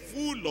 I am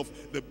full of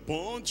the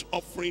burnt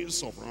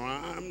offerings of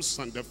rams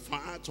and the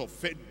fat of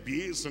fed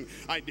beasts, and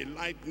I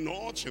delight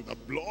not in the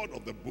blood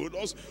of the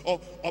bullocks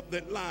or of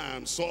the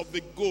lambs or of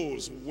the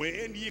goats.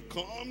 When ye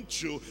come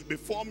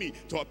before me,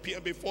 to appear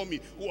before me,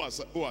 who has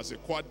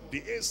acquired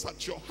this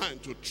at your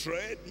hand to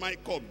tread my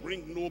court,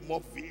 bring no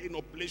more vain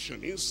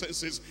oblation,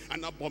 incenses,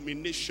 and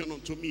abomination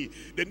unto me.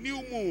 The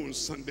new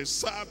moons and the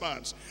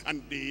Sabbaths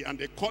and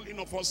the calling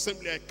of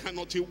assembly I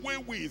cannot away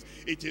with.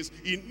 It is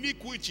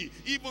iniquity,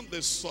 even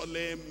the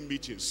solemn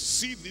meetings.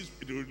 See these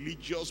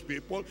religious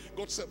people,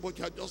 God said, but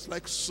you are just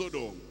like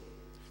Sodom.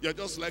 You're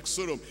just like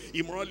Sodom.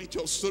 Immorality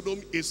of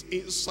Sodom is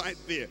inside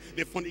there.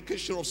 The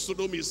fornication of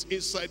Sodom is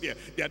inside there.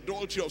 The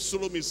adultery of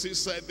Sodom is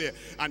inside there.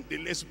 And the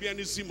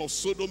lesbianism of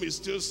Sodom is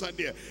still inside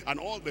there.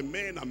 And all the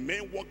men and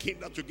men working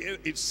that together,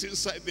 it's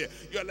inside there.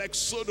 You're like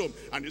Sodom.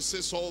 And it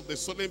says all the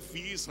solemn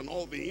feasts and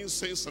all the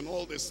incense and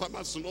all the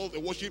Sabbaths and all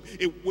the worship,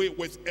 away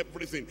with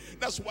everything.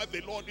 That's why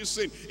the Lord is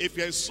saying, if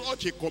you're in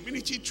such a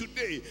community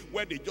today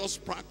where they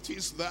just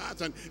practice that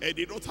and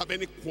they don't have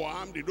any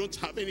qualm, they don't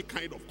have any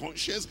kind of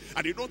conscience,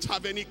 and they don't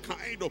have any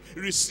kind of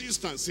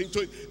resistance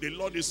into it, the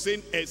Lord is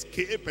saying,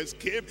 escape,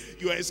 escape.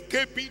 You are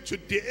escaping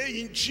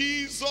today in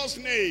Jesus'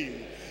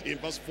 name. In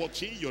verse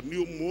 14, your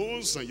new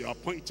moons and your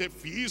appointed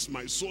feasts,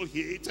 my soul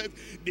hated.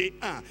 They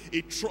are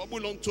a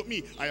trouble unto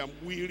me. I am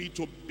weary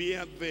to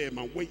bear them.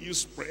 And when you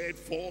spread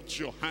forth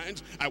your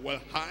hands, I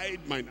will hide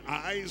mine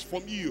eyes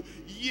from you.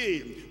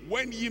 Yea,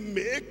 when ye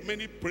make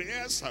many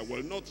prayers, I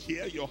will not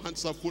hear. Your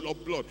hands are full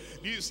of blood.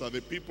 These are the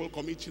people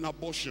committing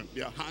abortion.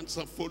 Their hands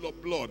are full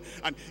of blood.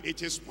 And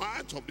it is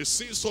part of the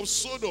sins of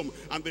Sodom.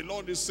 And the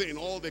Lord is saying,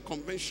 all the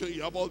convention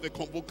you have, all the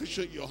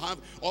convocation you have,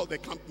 all the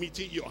camp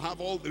meeting you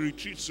have, all the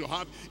retreats you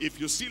have, if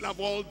you still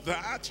have all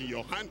that in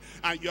your hand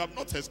and you have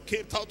not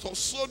escaped out of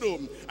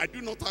Sodom, I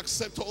do not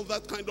accept all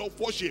that kind of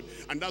worship.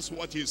 And that's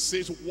what he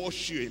says,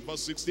 wash you. In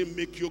verse 16,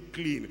 make you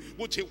clean.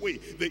 Put away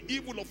the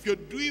evil of your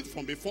doing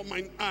from before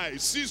mine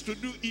eyes. Cease to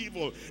do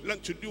evil, learn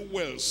to do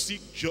well.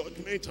 Seek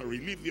judgment and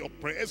relieve the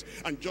oppressed,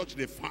 and judge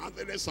the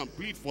fatherless and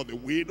plead for the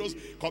widows.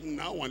 Come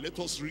now and let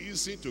us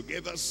reason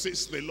together,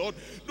 says the Lord.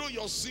 Though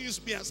your sins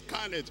be as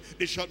scarlet,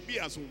 they shall be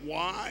as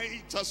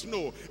white as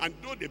snow. And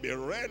though they be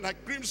red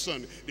like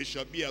crimson, they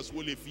shall be as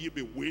wool. If ye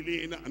be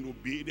willing and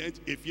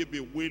obedient, if ye be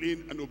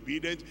willing and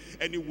obedient,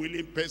 any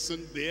willing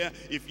person there,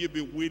 if ye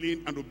be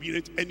willing and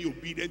obedient, any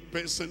obedient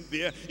person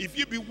there, if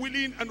ye be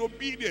willing and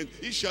obedient,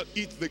 ye shall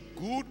eat the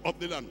good of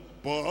the land.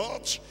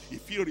 But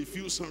if ye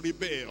refuse and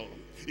rebel,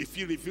 if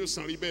ye refuse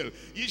and rebel,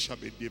 ye shall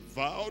be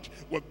devoured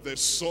with the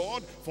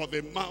sword, for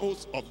the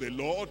mouth of the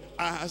Lord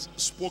has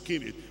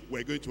spoken it.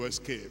 We're going to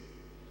escape.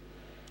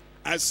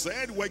 I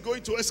said we're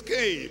going to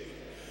escape.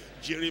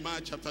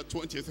 Jeremiah chapter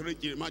 23,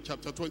 Jeremiah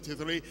chapter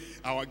 23,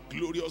 our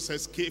glorious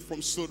escape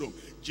from Sodom.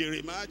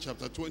 Jeremiah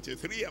chapter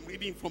 23, I'm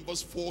reading from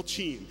verse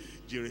 14.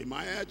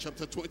 Jeremiah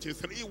chapter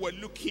 23, we're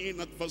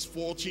looking at verse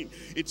 14.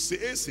 It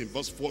says in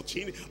verse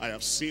 14, I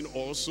have seen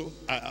also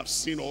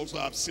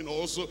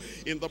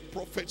in the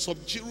prophets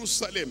of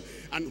Jerusalem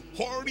an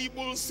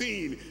horrible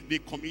sin. They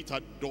commit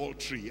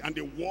adultery and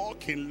they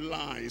walk in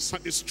lies,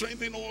 and they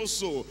strengthen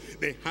also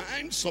the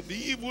hands of the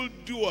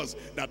evildoers,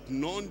 that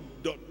none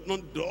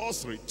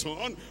does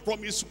return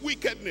from his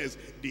wickedness.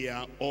 They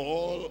are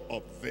all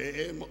of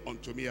them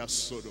unto me as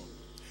Sodom.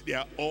 They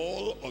are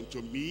all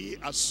unto me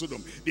as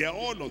Sodom. They are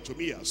all unto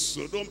me as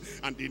Sodom,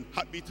 and the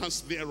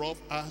inhabitants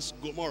thereof as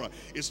Gomorrah.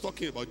 It's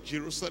talking about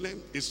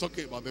Jerusalem. It's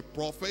talking about the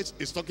prophets.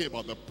 It's talking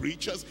about the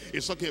preachers.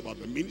 It's talking about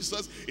the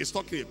ministers. It's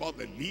talking about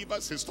the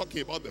Levites. It's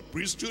talking about the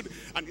priesthood.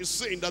 And it's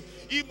saying that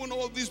even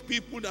all these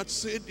people that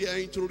say they are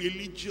into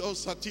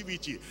religious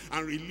activity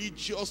and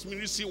religious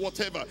ministry,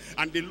 whatever,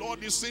 and the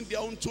Lord is saying they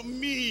are unto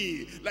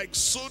me, like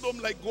Sodom,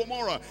 like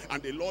Gomorrah.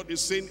 And the Lord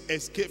is saying,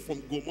 escape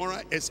from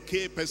Gomorrah,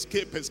 escape,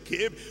 escape,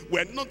 escape.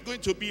 We're not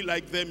going to be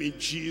like them in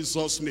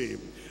Jesus'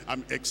 name.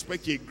 I'm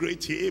expecting a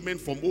great amen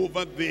from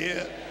over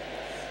there.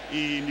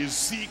 In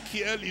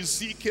Ezekiel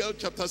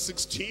chapter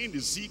 16,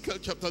 Ezekiel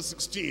chapter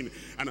 16,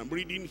 and I'm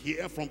reading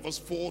here from verse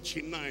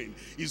 49.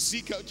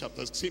 Ezekiel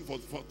chapter 16,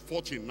 verse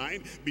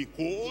 49,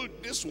 behold,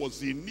 this was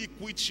the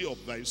iniquity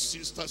of thy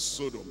sister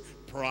Sodom.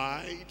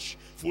 Pride,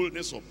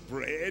 fullness of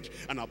bread,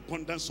 and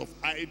abundance of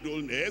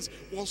idleness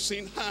was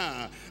in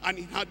her and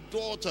in her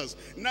daughters.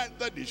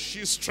 Neither did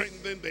she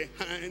strengthen the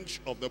hand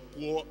of the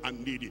poor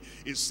and needy.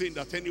 It's saying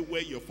that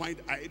anywhere you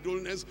find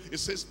idleness, it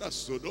says that's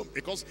Sodom,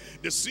 because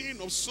the sin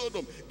of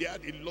Sodom, they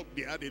had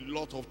a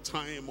lot of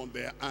time on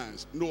their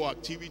hands. No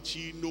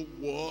activity, no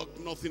work,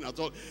 nothing at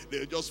all.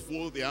 They just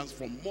fold their hands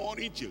from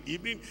morning till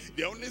evening.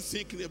 They're only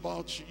thinking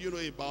about,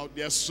 about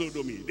their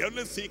sodomy. They're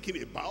only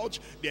thinking about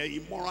their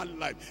immoral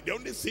life. They're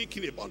only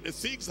thinking about the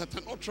things that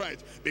are not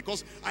right,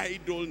 because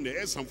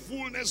idleness and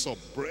fullness of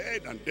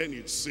bread. And then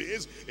it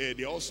says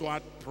they also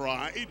had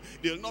pride.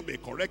 They'll not be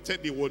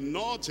corrected. They will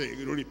not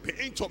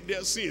repent of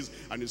their sins.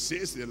 And it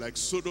says they're like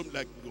Sodom,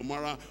 like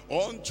Gomorrah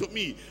unto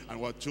me. And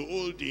we're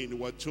told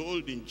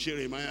in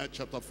Jeremiah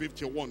chapter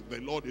 51, the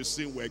Lord is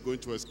saying we're going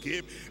to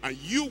escape, and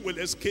you will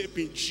escape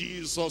in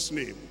Jesus'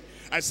 name.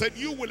 I said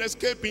you will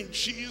escape in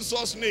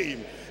Jesus'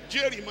 name.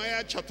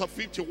 Jeremiah chapter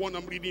 51,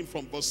 I'm reading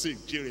from verse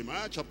 6.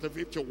 Jeremiah chapter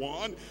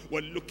 51,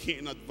 we're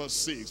looking at verse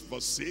 6.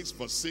 Verse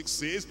 6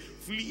 says,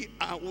 flee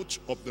out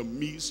of the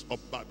midst of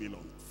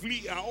Babylon.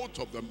 Flee out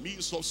of the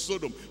midst of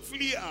Sodom.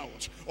 Flee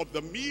out of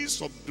the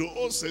midst of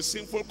those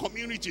sinful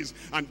communities,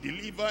 and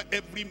deliver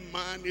every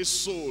man his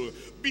soul.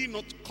 Be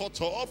not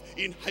cut off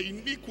in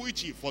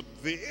iniquity, for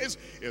this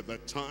is the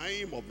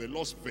time of the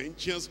Lord's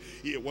vengeance.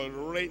 He will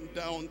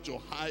render unto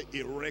high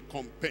a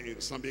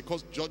recompense. And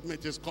because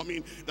judgment is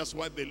coming, that's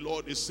why the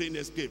Lord is saying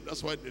escape.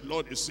 That's why the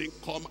Lord is saying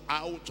come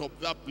out of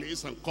that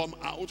place, and come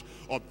out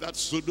of that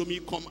sodomy,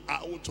 come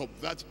out of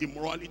that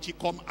immorality,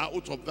 come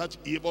out of that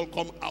evil,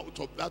 come out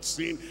of that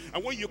sin.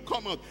 And when you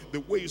come out, the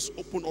way is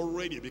open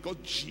already, because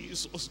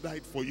Jesus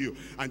died for you,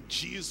 and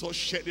Jesus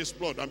shed his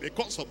blood. And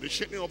because of the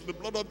shedding of the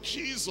blood of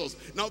Jesus,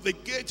 now the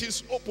gate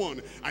is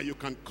open, and you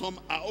can come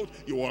out.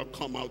 You will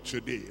come out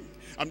today.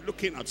 I'm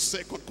looking at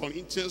 2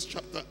 Corinthians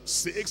chapter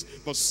 6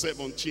 verse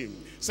 17.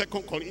 2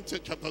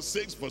 Corinthians chapter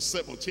 6 verse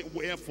 17.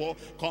 Wherefore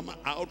come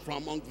out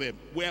from among them.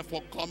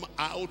 Wherefore come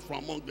out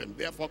from among them.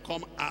 Therefore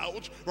come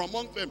out from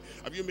among them.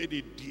 Have you made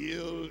a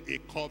deal, a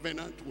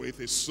covenant with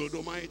a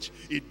sodomite?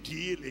 A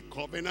deal, a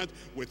covenant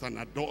with an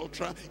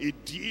adulterer? A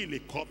deal, a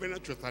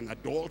covenant with an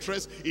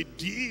adulteress? A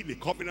deal, a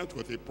covenant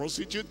with a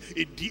prostitute?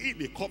 A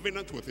deal, a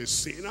covenant with a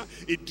sinner?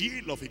 A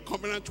deal of a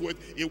covenant with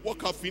a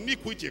worker of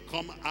iniquity?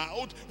 Come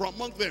out from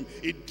among them.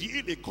 A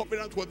deal, a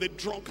covenant where the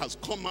drunk has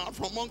come out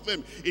from among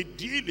them. A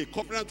deal, a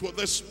covenant where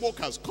the smoke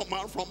has come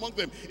out from among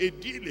them. A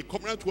deal, a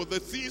covenant where the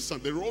thieves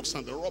and the rogues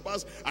and the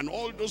robbers and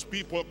all those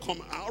people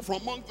come out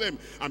from among them.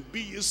 And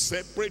be ye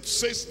separate,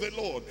 says the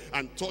Lord,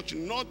 and touch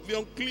not the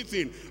unclean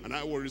thing. And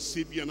I will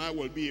receive you, and I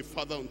will be a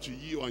father unto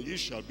you, and ye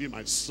shall be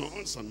my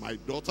sons and my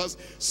daughters,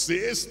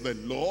 says the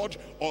Lord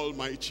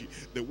Almighty.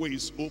 The way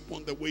is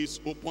open, the way is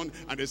open,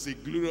 and there's a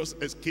glorious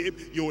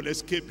escape. You will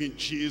escape in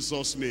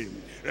Jesus'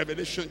 name.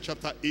 Revelation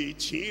chapter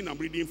 18, I'm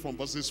reading from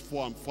verses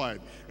 4 and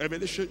 5.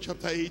 Revelation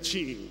chapter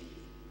 18.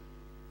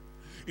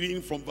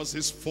 Reading from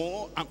verses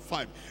 4 and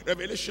 5.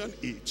 Revelation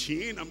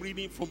 18, I'm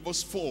reading from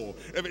verse 4.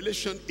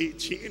 Revelation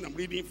 18, I'm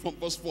reading from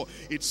verse 4.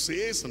 It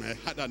says, and I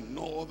heard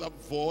another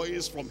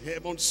voice from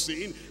heaven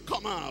saying,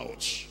 come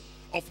out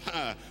of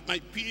her, my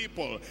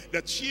people,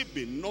 that ye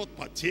be not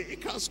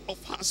partakers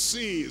of her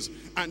sins,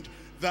 and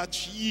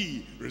that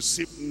ye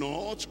receive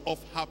not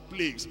of her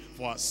plagues,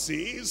 for her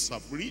sins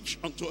have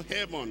reached unto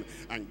heaven,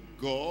 and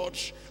God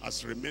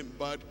has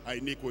remembered her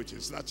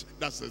iniquities. That's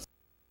the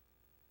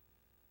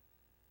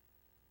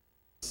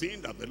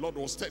sin that the Lord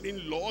was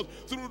telling Lord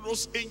through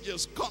those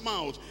angels. Come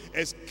out,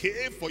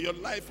 escape for your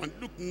life, and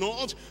look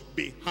not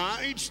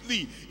behind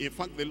thee. In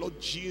fact, the Lord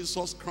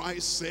Jesus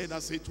Christ said,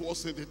 as it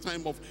was in the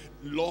time of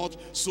Lord,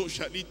 so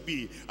shall it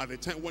be at the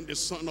time when the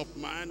Son of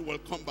Man will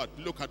come back.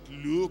 Look at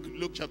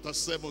Luke chapter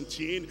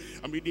 17.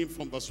 I'm reading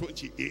from verse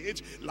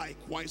 28.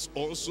 Likewise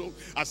also,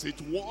 as it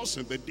was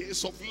in the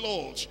days of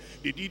Lot,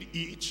 they did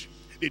eat,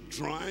 they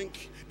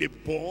drank, they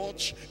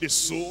bought, they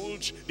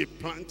sold, they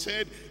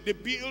planted, they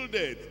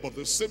builded. But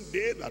the same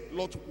day that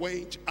Lot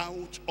went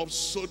out of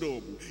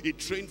Sodom,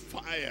 it rained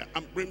fire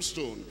and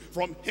brimstone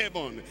from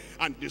heaven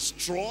and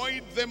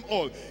destroyed them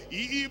all.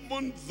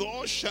 Even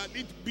thus shall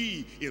it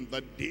be in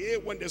the day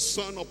when the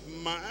Son of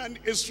Man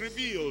is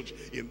revealed.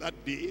 In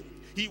that day,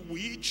 he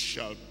which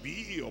shall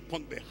be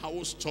upon the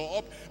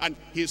housetop, and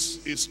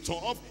his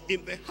top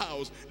in the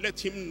house,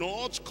 let him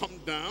not come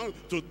down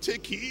to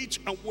take it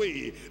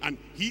away. And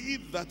he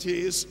that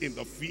is in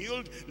the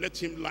field, let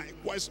him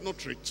likewise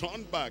not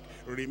return back.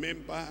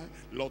 Remember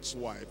Lot's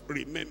wife.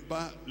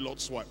 Remember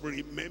Lot's wife.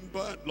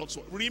 Remember Lot's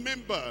wife.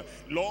 Remember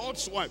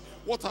Lot's wife.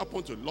 What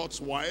happened to Lot's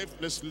wife?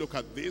 Let's look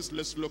at this.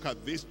 Let's look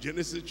at this.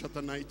 Genesis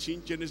chapter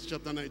 19. Genesis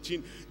chapter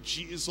 19.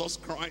 Jesus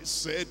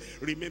Christ said,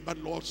 remember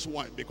Lot's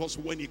wife, because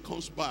when he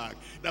comes back,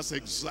 that's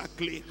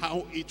exactly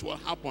how it will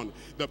happen.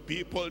 The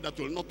people that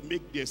will not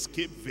make the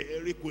escape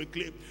very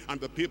quickly, and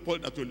the people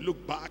that will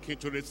look back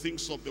into the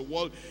things of the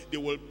world, they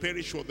will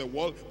perish with the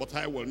world, but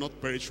I will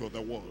not perish with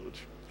the world.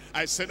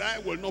 I said, I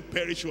will not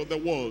perish with the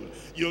world.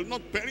 You'll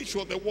not perish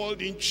with the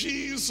world in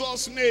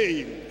Jesus'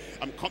 name.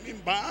 I'm coming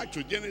back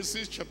to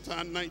Genesis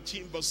chapter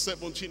 19 verse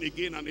 17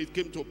 again. And it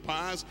came to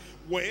pass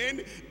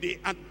when they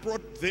had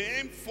brought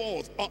them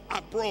forth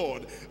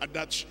abroad,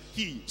 that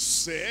he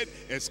said,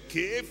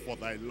 escape for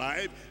thy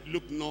life,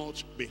 look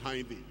not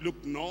behind thee,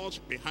 look not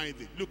behind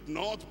thee, look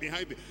not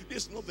behind thee.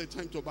 This is not the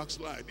time to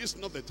backslide. This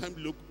is not the time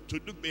to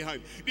look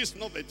behind. This is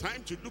not the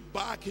time to look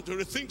back into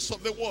the things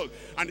of the world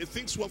and the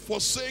things we're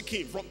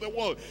forsaking from the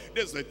world.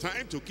 This is the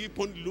time to keep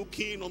on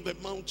looking on the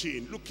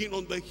mountain, looking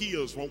on the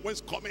hills, from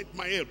whence cometh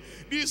my help.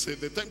 This is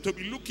the time to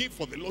be looking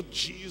for the Lord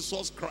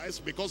Jesus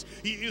Christ, because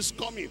he is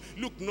coming.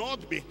 Look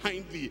not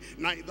behind thee,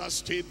 neither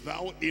stay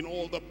thou in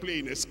all the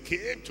plain.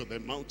 Escape to the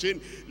mountain,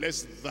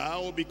 lest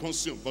thou be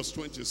consumed. Verse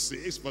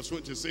 26,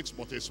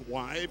 but his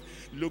wife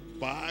looked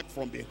back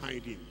from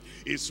behind him.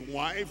 His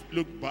wife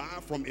looked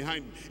back from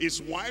behind him.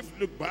 His wife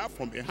looked back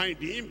from behind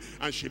him,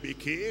 and she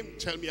became,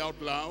 tell me out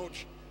loud,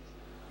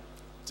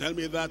 tell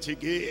me that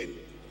again,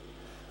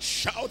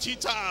 shout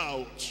it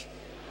out.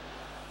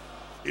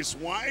 His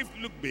wife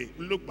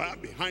looked back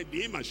behind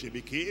him, and she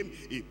became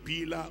a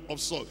pillar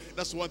of salt.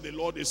 That's what the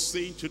Lord is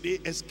saying today.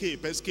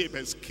 Escape, escape,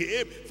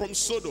 escape from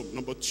Sodom.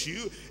 Number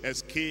two,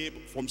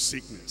 escape from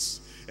sickness.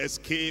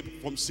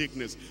 Escape from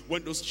sickness.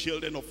 When those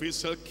children of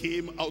Israel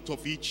came out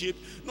of Egypt,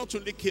 not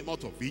only came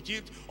out of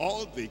Egypt,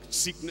 all the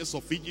sickness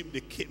of Egypt, they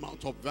came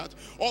out of that.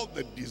 All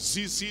the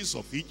diseases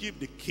of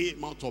Egypt, they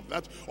came out of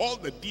that. All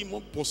the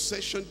demon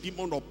possession,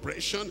 demon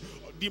oppression,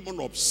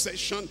 demon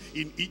obsession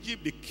in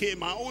Egypt, they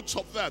came out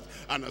of that.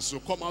 And as you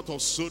come out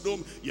of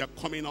Sodom, you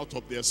are coming out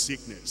of their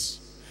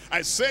sickness.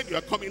 I said you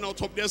are coming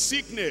out of their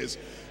sickness.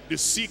 The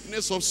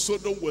sickness of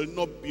Sodom will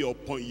not be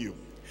upon you.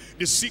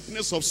 The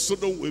sickness of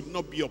Sodom will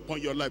not be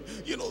upon your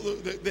life. You know,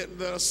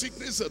 there are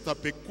sicknesses that are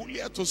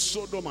peculiar to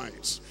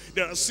Sodomites.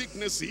 There are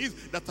sicknesses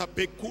that are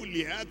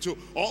peculiar to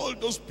all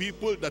those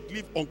people that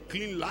live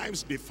unclean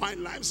lives, defiled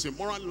lives,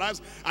 immoral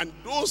lives. And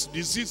those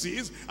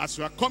diseases, as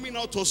you are coming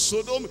out of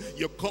Sodom,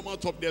 you come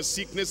out of their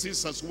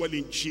sicknesses as well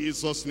in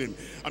Jesus' name.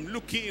 I'm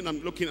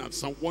looking at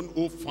Psalm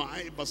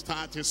 105 verse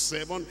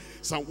 37.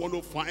 Psalm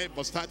 105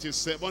 verse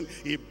 37.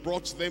 He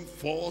brought them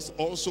forth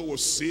also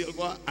with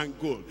silver and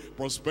gold.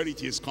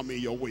 Prosperity is coming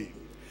your way.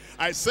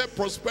 I said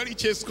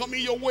prosperity is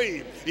coming your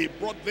way. He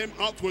brought them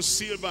out with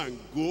silver and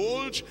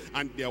gold,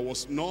 and there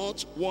was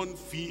not one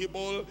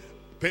feeble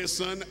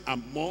person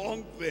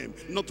among them,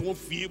 not one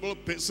feeble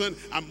person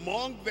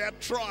among their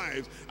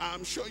tribes.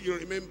 I'm sure you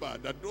remember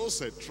that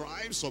those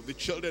tribes of the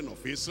children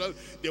of Israel,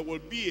 there will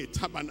be a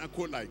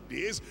tabernacle like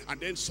this, and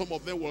then some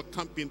of them will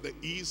camp in the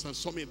east, and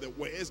some in the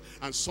west,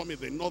 and some in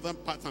the northern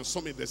part, and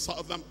some in the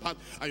southern part,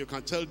 and you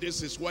can tell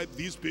this is where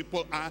these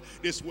people are,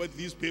 this is where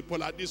these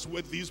people are, this is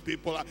where these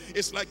people are.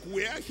 It's like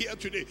we are here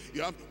today.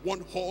 You have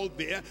one hall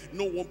there,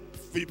 no one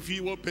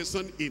feeble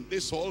person in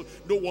this hall,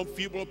 no one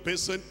feeble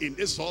person in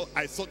this hall.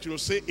 I thought you would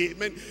say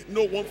amen.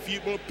 No one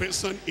feeble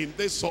person in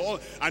this hall,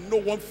 and no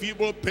one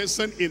feeble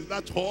person in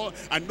that hall,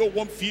 and no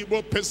one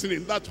feeble person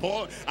in that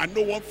hall, and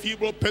no one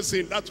feeble person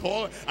in that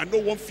hall, and no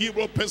one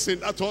feeble person in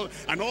that hall,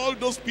 and all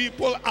those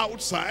people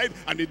outside,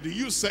 and in the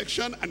youth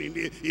section, and in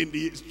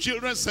the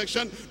children's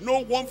section, no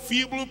one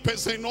feeble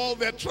person in all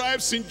their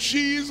tribes, in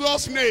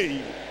Jesus'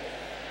 name.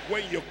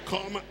 When you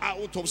come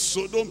out of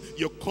Sodom,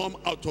 you come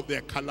out of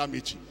their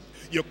calamity.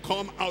 You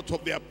come out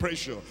of their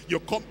pressure.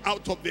 You come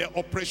out of their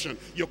oppression.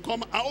 You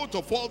come out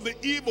of all the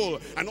evil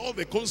and all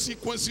the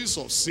consequences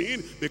of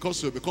sin,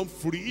 because you become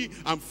free,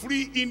 and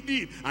free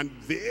indeed. And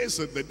this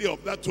is the day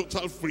of that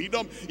total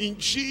freedom, in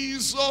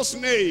Jesus'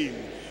 name.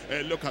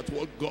 Look at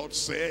what God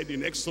said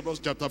in Exodus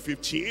chapter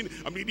 15.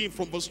 I'm reading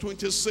from verse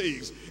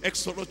 26.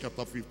 Exodus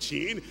chapter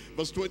 15,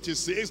 verse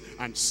 26.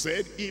 And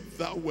said, if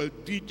thou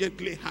wilt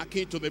diligently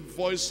hearken to the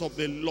voice of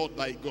the Lord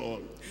thy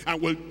God, and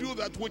will do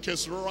that which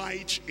is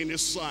right in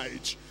his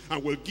sight,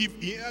 and will give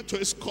ear to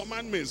his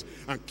commandments,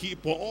 and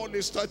keep all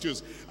his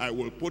statutes, I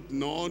will put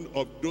none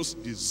of those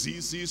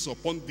diseases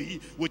upon thee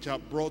which are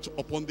brought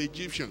upon the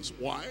Egyptians.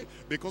 Why?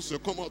 Because you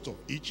come out of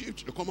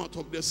Egypt, you come out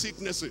of the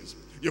sicknesses.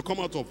 You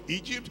come out of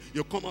Egypt,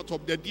 you come out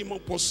of the demon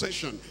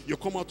possession. You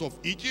come out of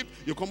Egypt,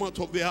 you come out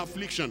of the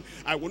affliction.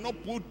 I will not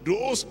put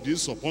those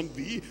diseases upon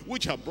thee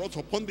which are brought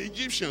upon the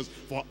Egyptians.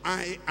 For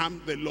I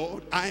am the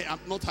Lord. I am,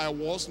 not I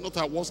was,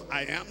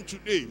 I am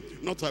today.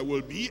 Not I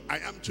will be, I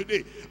am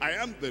today. I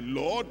am the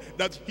Lord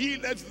that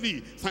healeth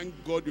thee. Thank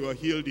God you are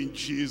healed in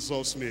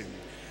Jesus' name.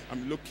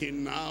 I'm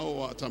looking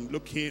now at,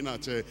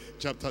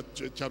 chapter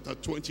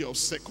 20 of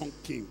 2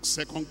 Kings.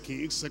 2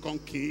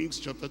 Kings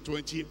chapter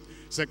 20.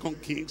 2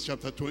 Kings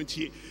chapter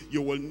 20.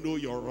 You will know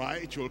your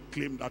right, you'll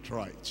claim that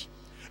right.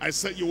 I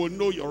said you will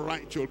know your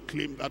right, you'll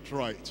claim that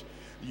right.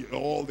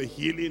 All the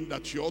healing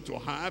that you ought to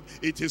have,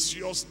 it is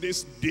yours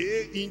this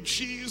day in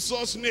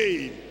Jesus'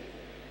 name.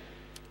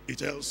 It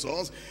tells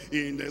us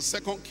in 2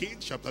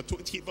 Kings chapter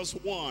 20 verse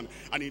 1,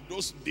 and in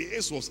those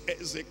days was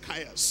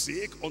Hezekiah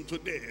sick unto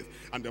death,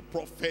 and the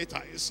prophet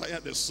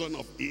Isaiah the son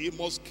of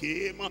Amos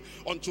came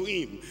unto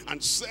him,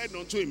 and said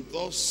unto him,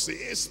 thus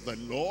says the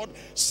Lord,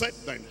 set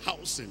thine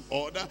house in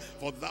order,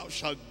 for thou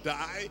shalt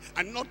die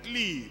and not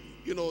live.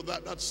 You know,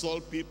 that's all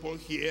people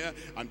hear,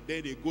 and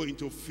then they go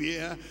into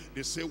fear.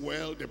 They say,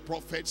 well, the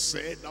prophet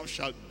said, thou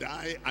shalt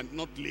die and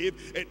not live.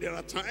 And there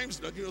are times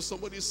that, you know,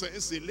 somebody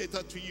says a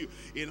letter to you.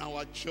 In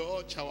our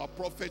church, our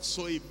prophet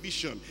saw a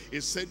vision.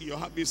 He said, you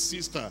have a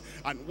sister.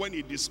 And when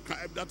he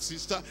described that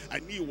sister, I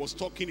knew he was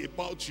talking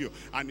about you.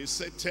 And he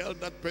said, tell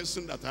that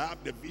person that I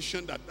have the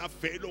vision that that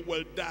fellow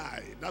will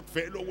die. That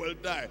fellow will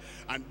die.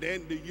 And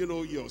then, you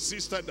know, your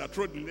sister that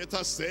wrote the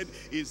letter said,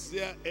 is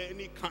there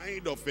any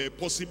kind of a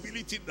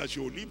possibility that she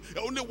will leave?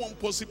 Only one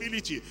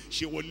possibility.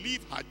 She will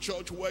leave her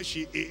church where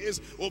she is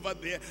over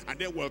there, and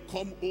then will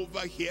come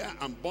over here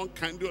and burn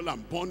candle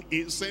and burn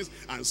incense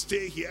and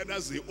stay here.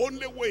 That's the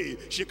only way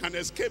she can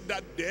escape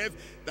that death.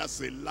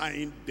 That's a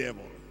lying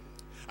devil.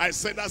 I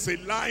said that's a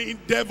lying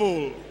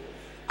devil.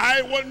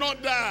 I will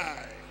not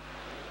die.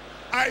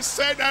 I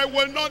said I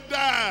will not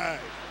die.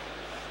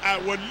 I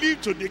will live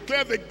to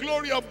declare the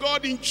glory of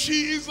God in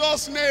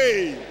Jesus'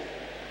 name.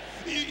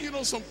 You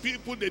know, some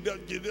people, they're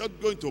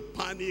not going to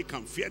panic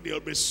and fear.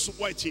 They'll be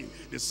sweating.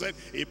 They said,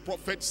 a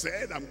prophet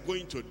said, I'm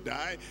going to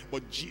die.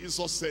 But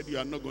Jesus said, you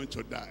are not going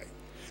to die.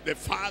 The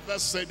Father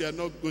said you are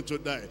not going to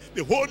die.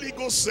 The Holy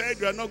Ghost said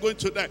you are not going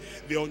to die.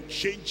 The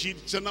unchanging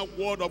eternal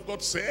word of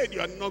God said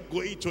you are not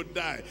going to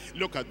die.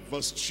 Look at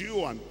verse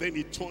 2. And then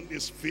he turned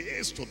his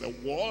face to the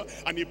wall,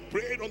 and he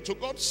prayed unto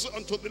God,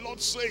 unto the Lord,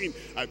 saying,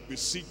 I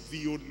beseech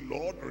thee, O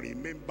Lord,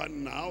 remember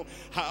now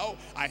how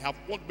I have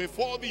walked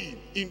before thee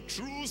in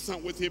truth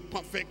and with a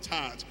perfect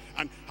heart,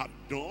 and have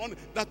done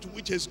that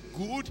which is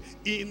good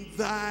in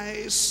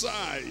thy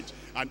sight.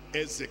 And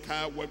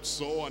Hezekiah wept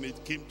sore, and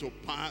it came to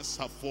pass,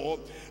 afore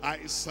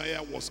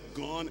Isaiah was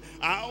gone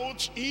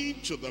out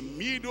into the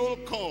middle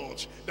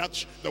court,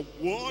 that the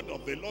word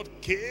of the Lord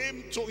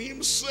came to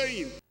him,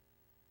 saying,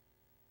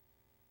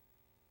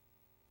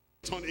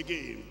 turn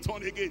again,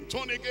 turn again,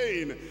 turn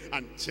again,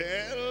 and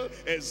tell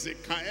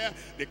Hezekiah,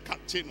 the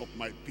captain of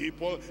my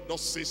people,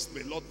 thus says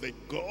the Lord, the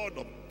God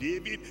of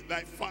David,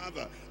 thy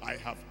father, I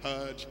have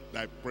heard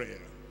thy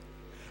prayer.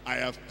 I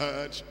have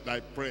heard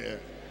thy prayer.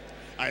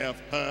 I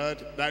have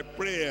heard thy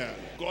prayer.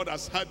 God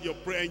has heard your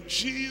prayer in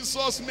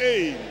Jesus'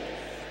 name.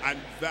 And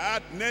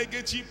that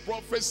negative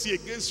prophecy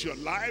against your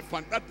life,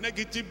 and that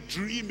negative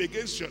dream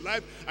against your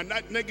life, and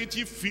that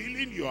negative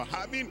feeling you're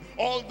having,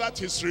 all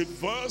that is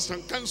reversed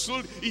and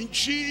cancelled in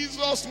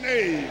Jesus'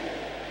 name.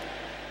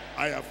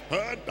 I have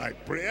heard thy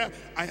prayer.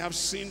 I have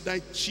seen thy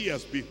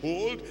tears.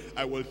 Behold,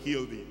 I will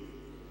heal thee.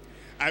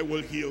 I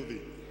will heal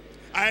thee.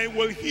 I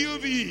will heal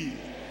thee.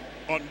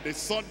 On the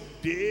third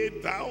day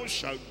thou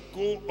shalt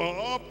go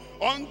up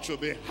unto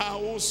the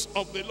house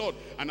of the Lord,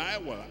 and I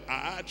will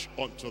add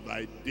unto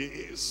thy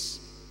days.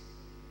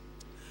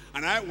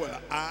 And I will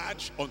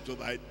add unto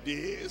thy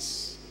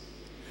days.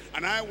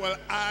 And I will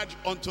add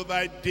unto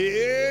thy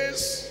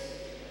days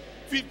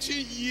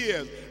 15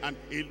 years. And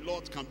a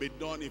lot can be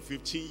done in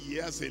 15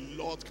 years. A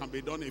lot can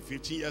be done in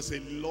 15 years. A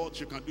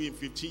lot you can do in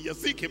 15 years.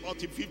 Think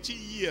about it, 15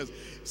 years,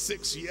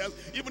 6 years.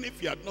 Even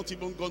if you had not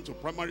even gone to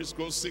primary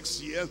school,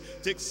 6 years.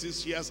 Take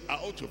 6 years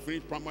out to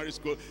finish primary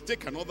school.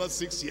 Take another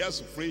 6 years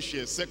to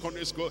finish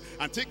secondary school.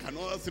 And take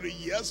another 3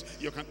 years.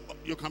 You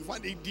can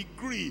find a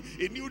degree,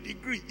 a new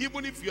degree.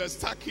 Even if you are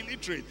stark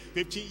illiterate,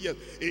 15 years.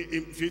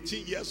 In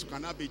 15 years you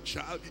can have a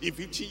child. In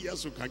 15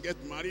 years you can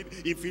get married.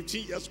 In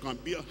 15 years you can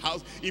build a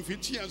house. In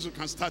 15 years you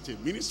can start a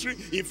ministry.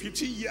 In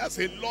 15 years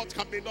a lot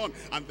can be done.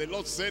 And the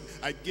Lord said,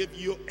 I give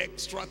you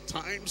extra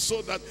time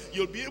so that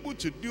you'll be able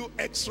to do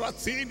extra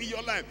thing in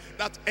your life.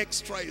 That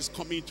extra is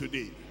coming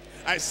today.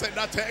 I said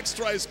that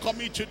extra is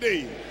coming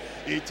today.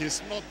 It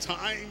is not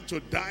time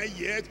to die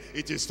yet.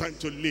 It is time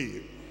to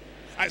live.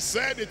 I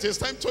said it is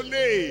time to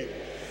live.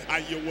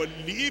 And you will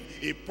live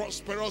a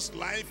prosperous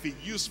life, a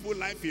useful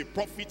life, a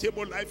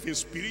profitable life, a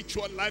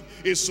spiritual life,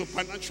 a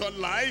supernatural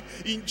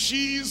life in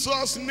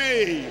Jesus'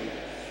 name.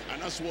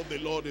 And that's what the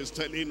Lord is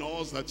telling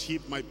us, that he,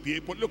 my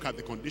people, look at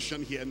the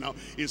condition here now.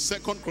 In 2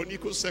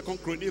 Chronicles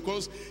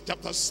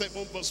chapter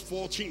 7 verse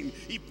 14.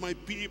 If my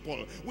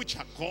people, which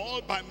are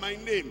called by my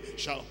name,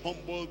 shall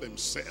humble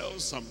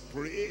themselves and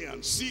pray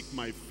and seek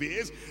my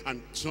face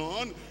and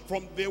turn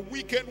from their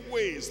wicked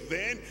ways,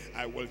 then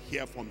I will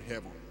hear from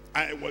heaven.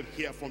 I will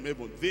hear from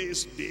heaven.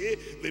 This day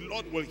the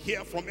Lord will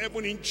hear from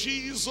heaven in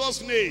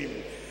Jesus'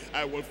 name.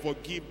 I will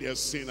forgive their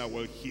sin, I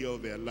will heal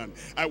their land.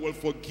 I will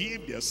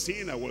forgive their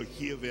sin, I will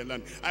heal their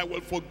land. I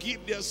will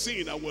forgive their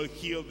sin, I will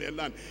heal their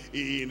land.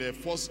 In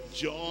 1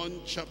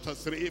 John chapter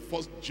 3,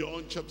 1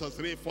 John chapter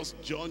 3, 1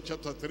 John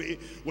chapter 3,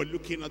 we're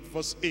looking at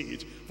verse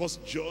 8. 1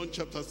 John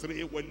chapter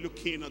 3, we're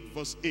looking at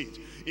verse 8.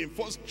 In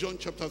 1 John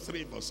chapter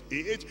 3, verse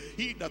 8,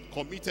 he that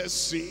committeth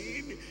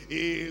sin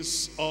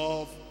is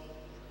of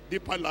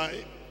deeper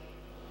life.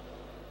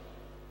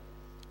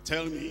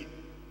 Tell me.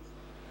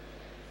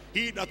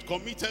 He that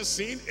committeth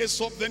sin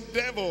is of the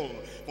devil,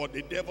 for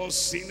the devil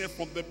sinned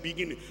from the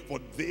beginning. For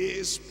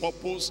this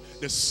purpose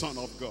the Son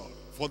of God.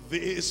 For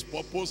this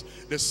purpose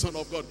the Son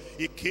of God.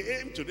 He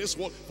came to this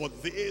world for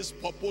this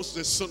purpose,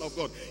 the Son of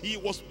God. He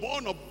was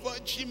born of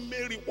Virgin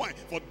Mary. Why?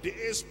 For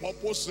this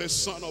purpose the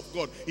Son of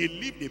God. He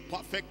lived a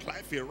perfect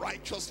life, a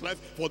righteous life.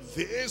 For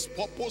this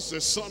purpose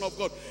the Son of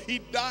God. He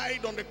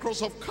died on the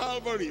cross of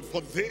Calvary.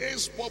 For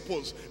this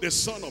purpose the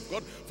Son of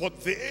God. For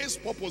this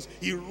purpose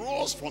he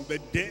rose from the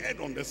dead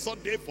on the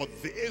third day. For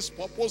this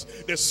purpose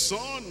the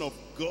Son of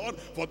God.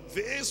 For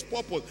this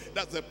purpose.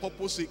 That's the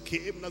purpose he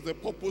came. That's the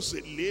purpose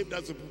he lived.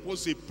 That's the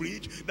purpose he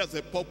preached. That's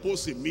the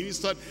purpose he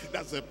ministered.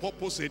 That's the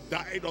purpose he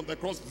died on the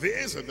cross.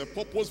 This is the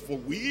purpose for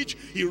which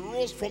he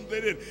rose from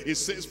the dead. It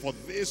says, for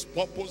this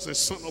purpose the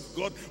Son of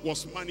God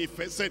was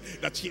manifested,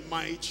 that he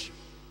might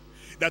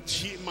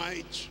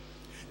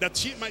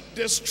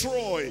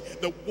destroy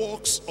the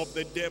works of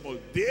the devil.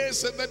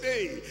 This is the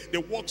day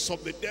the works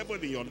of the devil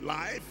in your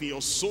life, in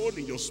your soul,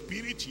 in your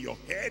spirit, in your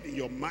head, in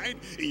your mind,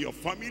 in your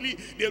family,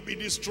 they'll be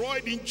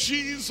destroyed in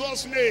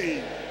Jesus'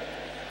 name.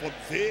 For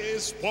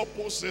this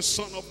purpose the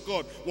Son of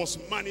God was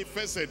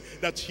manifested,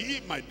 that he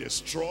might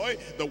destroy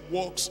the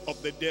works of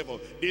the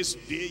devil. This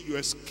day you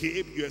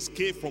escape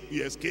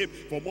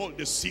from all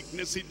the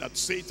sicknesses that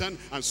Satan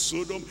and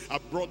Sodom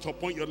have brought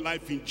upon your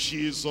life in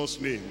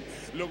Jesus' name.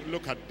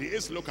 Look at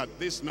this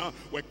now.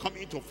 We're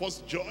coming to 1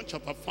 John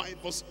chapter 5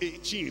 verse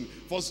 18.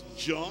 1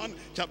 John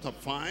chapter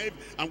 5,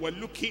 and we're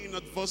looking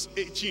at verse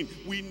 18.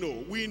 We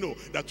know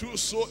that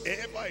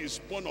whosoever is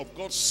born of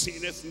God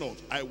sinneth not.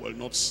 I will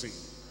not sin.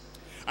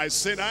 I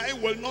said, I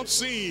will not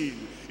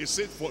sin. He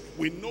said, for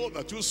we know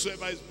that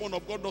whosoever is born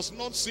of God does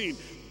not sin.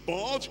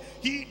 But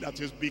he that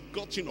is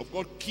begotten of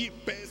God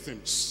keepeth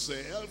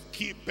himself,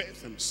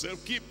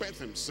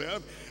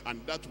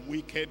 and that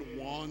wicked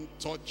one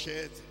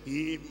toucheth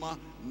him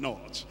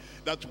not.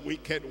 That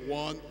wicked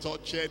one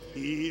toucheth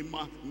him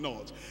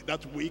not.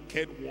 That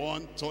wicked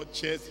one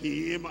toucheth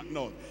him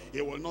not.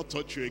 He will not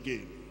touch you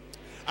again.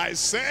 I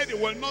said, he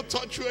will not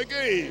touch you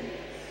again.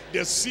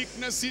 The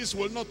sicknesses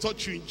will not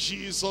touch you in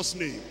Jesus'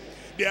 name.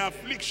 The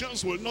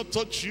afflictions will not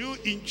touch you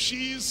in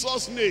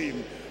Jesus'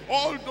 name.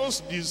 All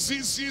those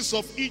diseases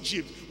of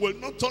Egypt will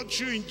not touch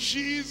you in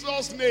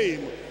Jesus'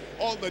 name.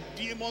 All the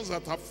demons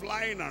that are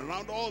flying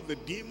around, all the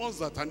demons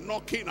that are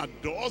knocking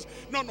at doors,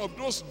 none of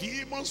those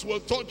demons will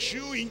touch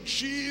you in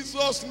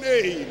Jesus'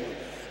 name.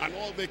 And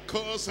all the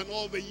curse and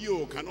all the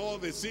yoke and all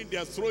the sin they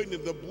are throwing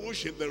in the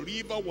bush, in the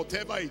river,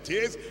 whatever it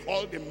is,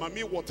 all the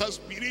mummy water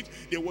spirit,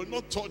 they will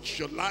not touch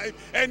your life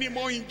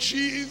anymore in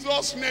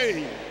Jesus'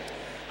 name.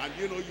 And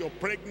you know, your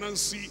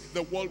pregnancy,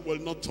 the world will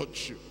not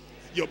touch you.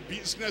 Your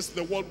business,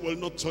 the world will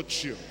not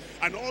touch you.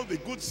 And all the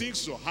good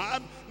things you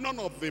have, none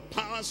of the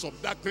powers of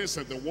darkness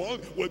in the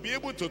world will be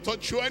able to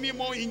touch you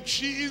anymore in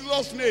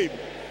Jesus' name.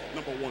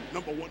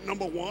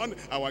 Number one,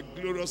 our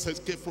glorious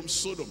escape from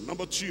Sodom.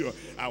 Number two,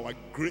 our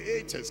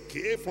great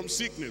escape from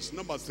sickness.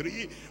 Number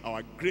three,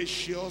 our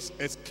gracious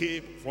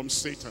escape from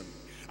Satan.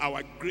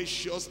 Our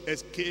gracious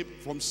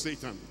escape from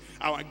Satan.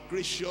 Our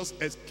gracious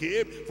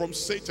escape from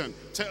Satan.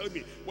 Tell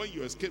me, when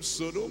you escape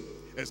Sodom,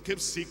 escape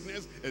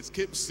sickness,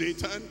 escape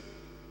Satan,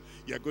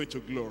 you are going to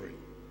glory.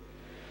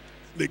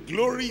 The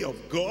glory of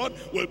God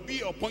will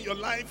be upon your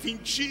life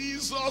in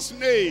Jesus'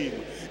 name.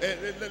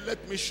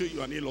 Let me show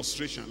you an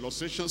illustration.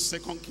 Illustration,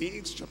 2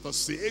 Kings chapter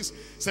 6.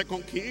 2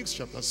 Kings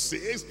chapter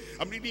 6.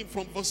 I'm reading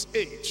from verse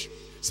 8.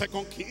 2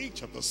 Kings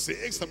chapter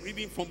 6, I'm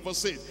reading from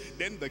verse 8.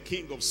 Then the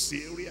king of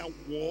Syria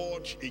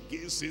warred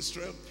against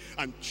Israel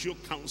and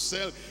took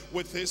counsel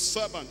with his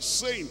servants,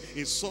 saying,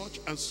 in such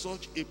and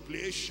such a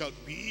place shall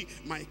be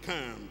my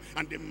camp.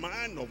 And the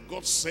man of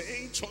God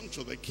sent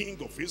unto the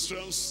king of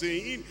Israel,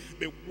 saying,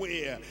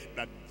 beware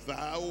that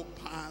thou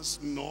pass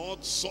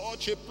not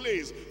such a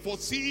place, for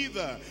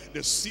thither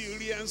the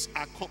Syrians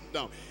are come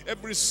down.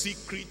 Every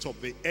secret of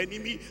the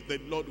enemy,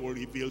 the Lord will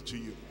reveal to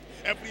you.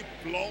 Every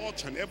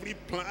plot and every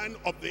plan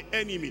of the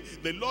enemy,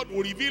 the Lord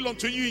will reveal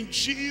unto you in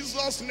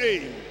Jesus'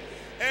 name.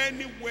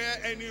 Anywhere,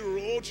 any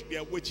road, they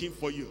are waiting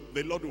for you.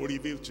 The Lord will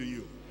reveal to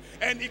you.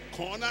 Any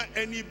corner,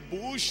 any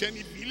bush,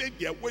 any village,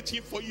 they are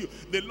waiting for you.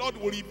 The Lord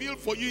will reveal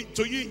to you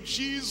in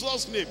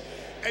Jesus' name.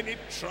 Any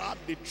trap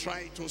they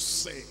try to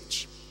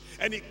set,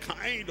 any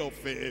kind of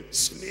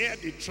snare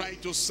they try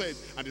to set,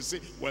 and they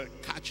say, well,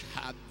 catch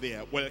her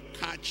there, well,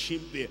 catch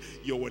him there,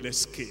 you will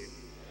escape.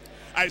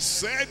 I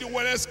said you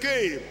will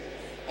escape.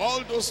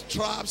 All those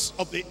traps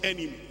of the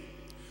enemy,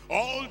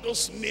 all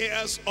those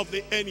snares of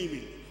the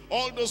enemy,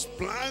 all those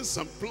plans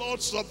and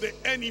plots of the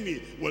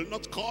enemy will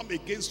not come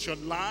against your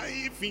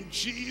life in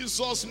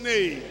Jesus'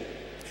 name.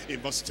 In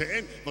verse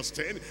 10,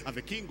 and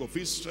the king of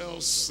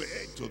Israel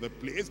said to the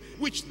place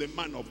which the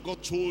man of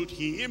God told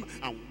him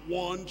and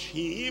warned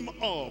him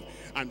of,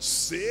 and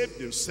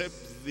saved himself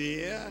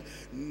there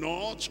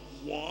not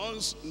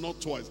once,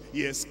 not twice.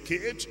 He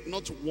escaped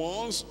not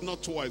once,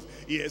 not twice.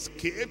 He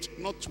escaped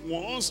not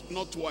once,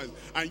 not twice.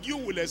 And you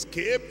will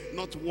escape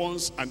not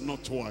once and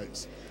not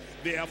twice.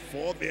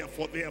 Therefore,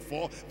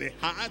 the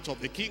heart of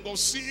the king of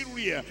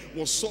Syria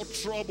was so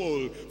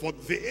troubled for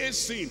their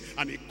sin.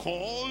 And he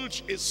called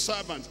his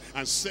servants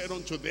and said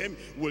unto them,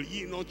 will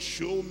ye not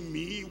show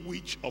me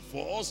which of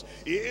us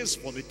is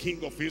for the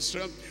king of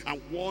Israel?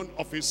 And one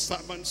of his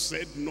servants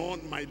said,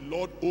 none, my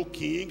lord, O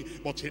king,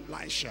 but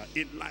Elisha,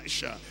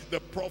 the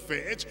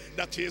prophet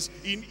that is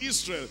in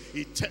Israel.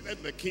 He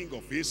telleth the king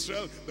of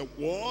Israel the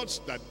words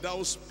that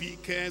thou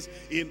speakest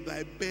in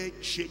thy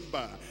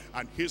bedchamber.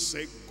 And he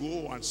said,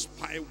 go and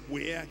spy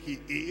where he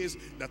is,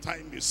 that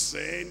I may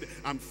send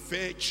and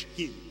fetch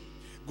him.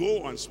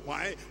 Go and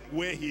spy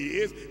where he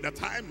is,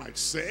 that I might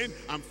send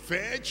and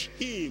fetch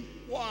him.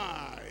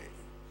 Why?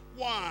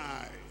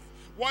 Why?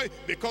 Why?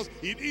 Because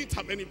he didn't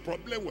have any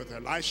problem with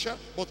Elisha.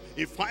 But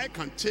if I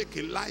can take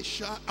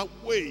Elisha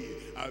away,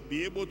 I'll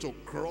be able to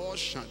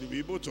crush and be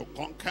able to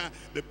conquer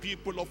the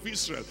people of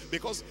Israel.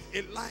 Because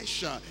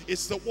Elisha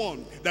is the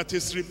one that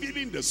is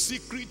revealing the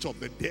secret of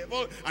the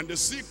devil and the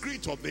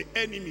secret of the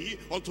enemy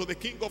unto the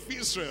king of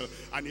Israel.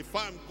 And if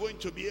I'm going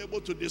to be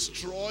able to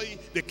destroy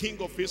the king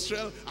of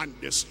Israel and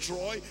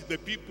destroy the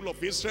people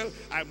of Israel,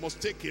 I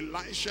must take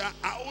Elisha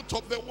out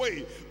of the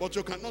way. But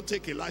you cannot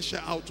take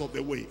Elisha out of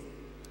the way.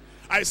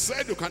 I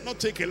said you cannot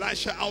take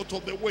Elisha out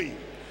of the way.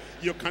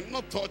 You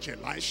cannot touch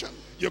Elisha.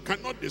 You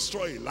cannot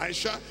destroy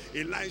Elisha.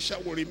 Elisha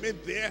will remain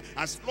there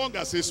as long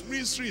as his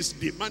ministry is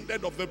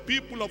demanded of the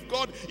people of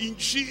God in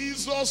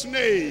Jesus'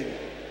 name.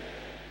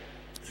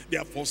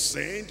 Therefore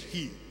sent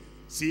he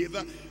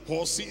thither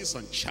horses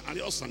and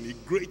chariots and a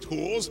great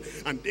host,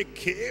 and they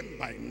came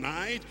by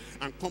night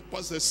and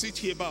compassed the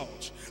city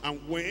about. And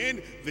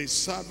when the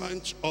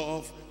servant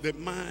of the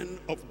man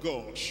of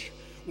God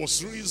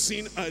was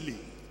risen early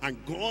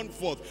and gone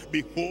forth,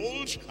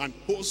 behold, and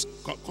hosts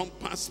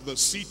compassed the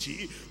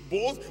city,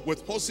 both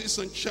with horses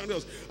and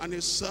chariots. And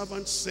his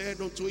servant said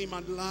unto him,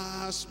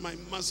 alas, my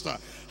master,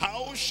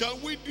 how shall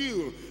we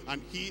do?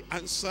 And he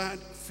answered,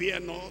 fear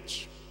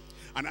not.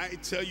 And I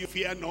tell you,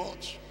 fear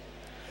not.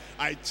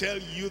 I tell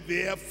you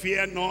there,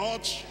 fear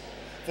not.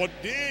 For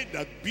they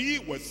that be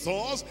with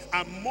us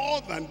are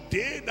more than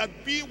they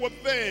that be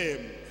with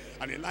them.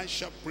 And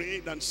Elisha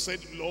prayed and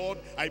said, Lord,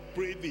 I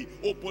pray thee,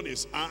 open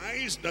his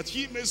eyes that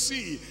he may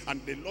see.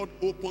 And the Lord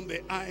opened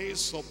the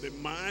eyes of the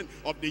man,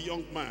 of the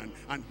young man,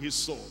 and he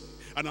saw.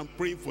 And I'm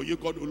praying for you,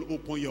 God will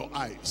open your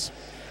eyes.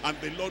 And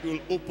the Lord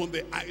will open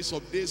the eyes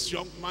of this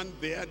young man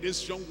there,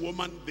 this young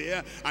woman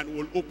there, and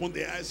will open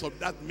the eyes of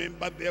that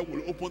member there,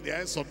 will open the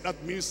eyes of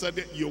that minister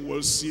there. You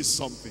will see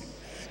something.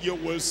 you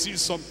will see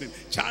something.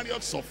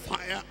 Chariots of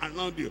fire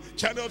around you,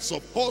 chariots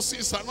of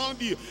horses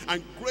around you,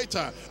 and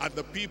greater are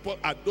the people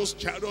at those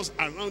chariots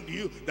around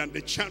you than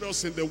the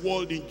chariots in the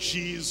world, in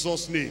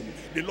Jesus' name.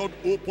 The Lord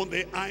opened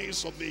the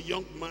eyes of the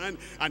young man,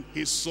 and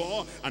he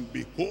saw, and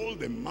behold,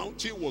 the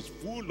mountain was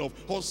full of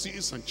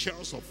horses and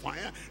chariots of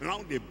fire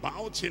round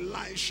about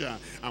Elisha.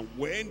 And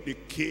when they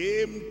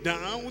came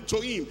down to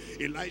him,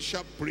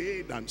 Elisha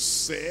prayed and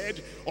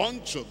said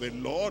unto the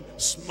Lord,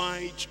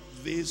 smite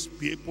these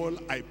people,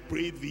 I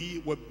pray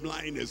thee, with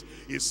blindness.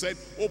 He said,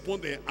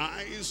 open the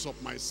eyes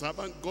of my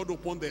servant. God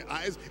opened the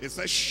eyes. He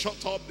said,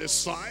 shut up the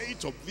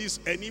sight of these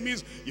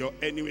enemies. Your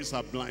enemies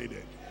are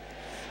blinded.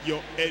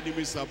 Your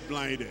enemies are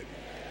blinded.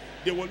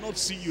 They will not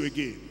see you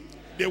again.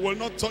 They will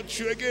not touch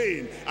you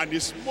again. And he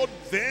smote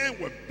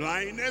them with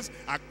blindness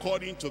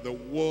according to the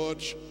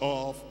word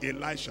of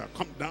Elisha.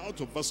 Come down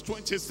to verse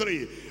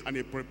 23. And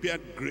he prepared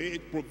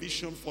great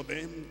provision for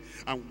them.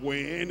 And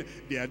when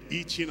they had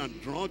eaten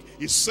and drunk,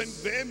 he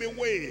sent them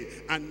away.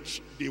 And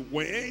they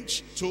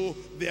went to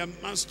their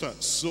master.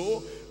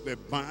 So the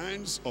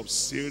bands of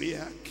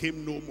Syria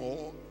came no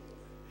more.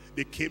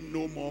 They came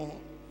no more.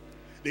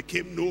 They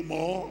came no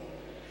more.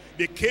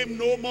 They came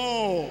no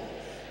more.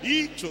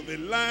 Into the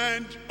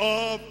land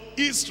of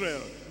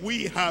Israel.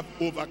 We have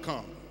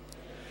overcome.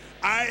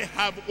 I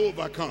have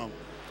overcome.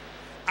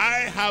 I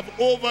have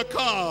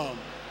overcome.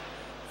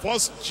 1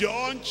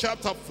 John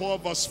chapter 4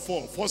 verse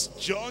 4. 1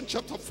 John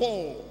chapter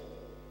 4.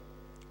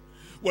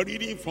 We're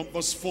reading from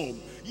verse 4.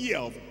 Ye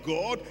are of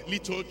God,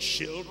 little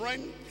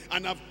children,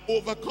 and have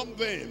overcome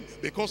them,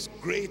 because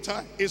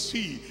greater is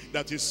he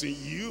that is in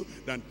you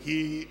than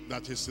he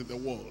that is in the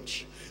world.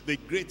 The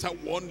greater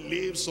one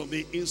lives on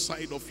the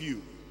inside of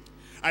you.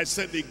 I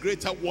said the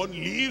greater one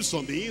lives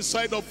on the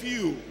inside of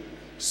you.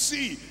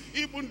 See,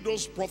 even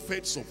those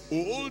prophets of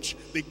old,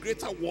 the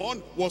greater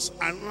one was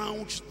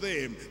around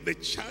them. The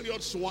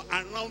chariots were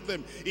around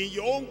them. In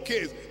your own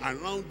case,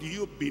 around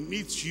you,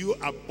 beneath you,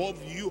 above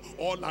you,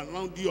 all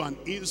around you and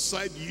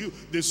inside you,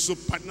 the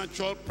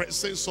supernatural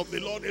presence of the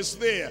Lord is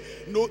there.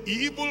 No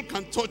evil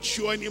can touch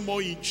you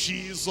anymore in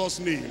Jesus'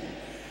 name.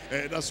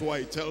 That's why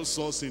it tells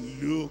us in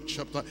Luke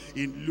chapter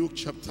 10.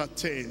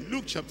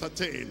 Luke chapter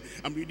 10.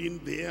 I'm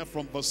reading there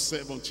from verse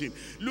 17.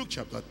 Luke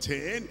chapter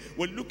 10.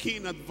 We're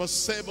looking at verse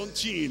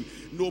 17.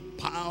 No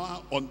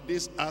power on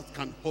this earth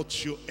can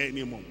hurt you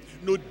anymore.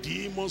 No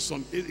demons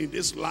in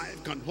this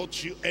life can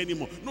hurt you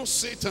anymore. No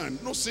Satan,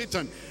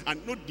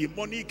 and no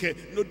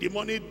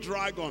demonic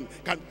dragon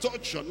can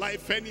touch your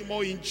life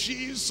anymore in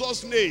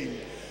Jesus' name.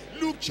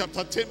 Luke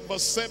chapter 10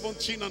 verse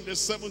 17, and the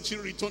 17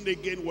 returned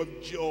again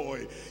with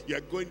joy. You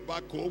are going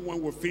back home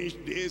when we finish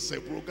this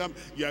program.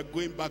 You are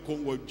going back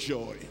home with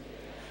joy.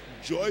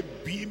 Joy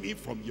beaming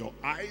from your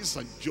eyes,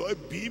 and joy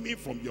beaming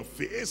from your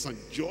face, and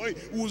joy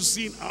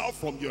oozing out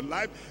from your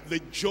life. The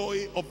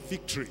joy of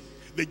victory,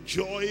 the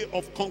joy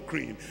of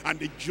conquering, and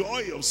the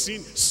joy of seeing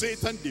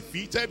Satan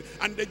defeated,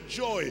 and the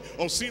joy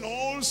of seeing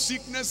all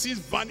sicknesses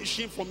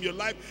vanishing from your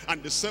life.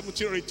 And the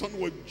 70 returned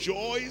with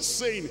joy,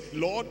 saying,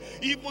 Lord,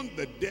 even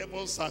the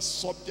devils are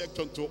subject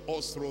unto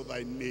us through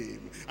thy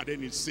name. And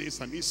then it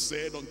says, and he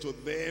said unto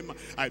them,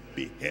 I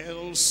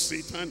beheld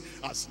Satan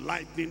as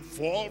lightning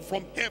fall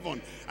from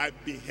heaven. I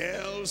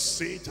beheld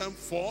Satan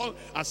fall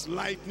as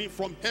lightning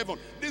from heaven.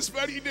 This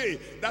very day,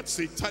 that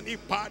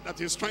satanic power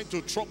that is trying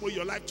to trouble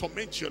your life,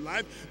 torment your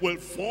life, will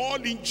fall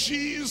in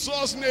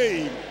Jesus'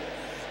 name.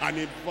 And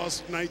in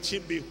verse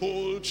 19,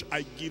 behold,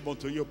 I give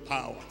unto you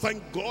power.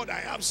 Thank God I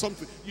have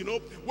something. You know,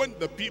 when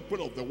the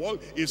people of the world,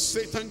 if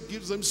Satan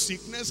gives them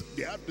sickness,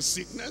 they have the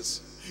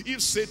sickness.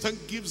 If Satan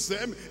gives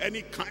them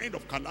any kind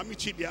of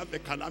calamity, they have the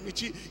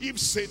calamity. If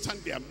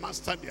Satan, their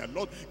master, their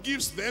Lord,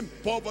 gives them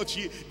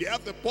poverty, they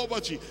have the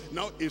poverty.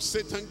 Now, if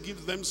Satan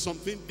gives them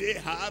something, they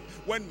have.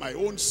 When my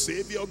own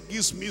Savior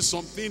gives me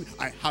something,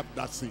 I have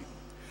that thing.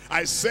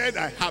 I said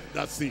I have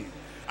that thing.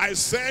 I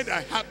said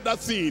I have that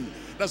thing.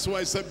 That's why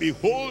I said,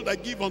 behold, I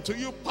give unto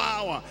you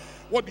power.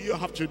 What do you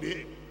have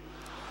today?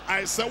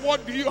 I said,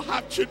 what do you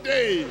have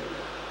today?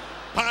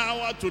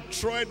 Power to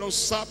tread on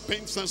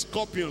serpents and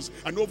scorpions,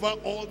 and over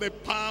all the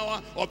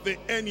power of the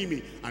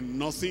enemy. And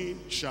nothing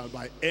shall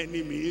by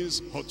any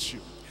means hurt you.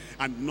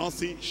 And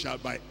nothing shall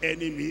by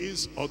any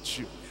means hurt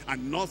you.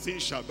 And nothing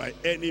shall by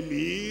any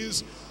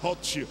means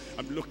hurt you.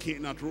 I'm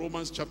looking at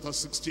Romans chapter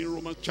 16.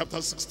 Romans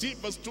chapter 16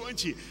 verse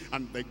 20.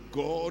 And the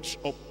God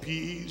of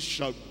peace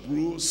shall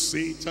bruise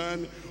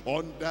Satan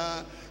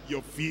under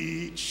your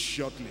feet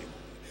shortly.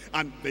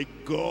 And the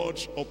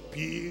God of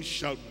peace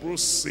shall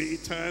bruise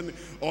Satan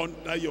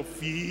under your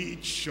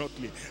feet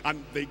shortly.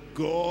 And the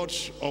God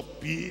of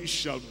peace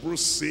shall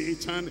bruise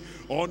Satan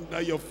under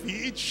your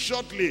feet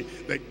shortly.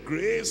 The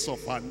grace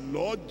of our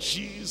Lord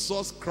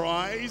Jesus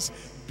Christ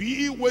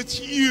be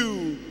with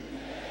you.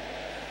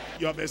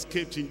 You have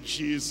escaped in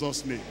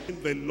Jesus' name.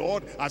 The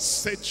Lord has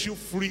set you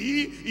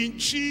free in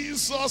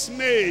Jesus'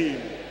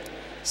 name.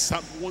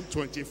 Psalm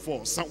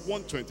 124, Psalm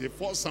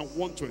 124, Psalm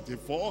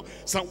 124,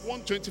 Psalm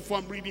 124,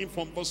 I'm reading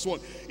from verse 1.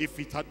 If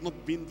it had not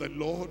been the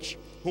Lord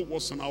who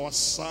was on our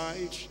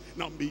side,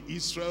 now may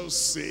Israel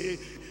say,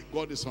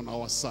 God is on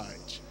our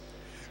side.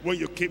 When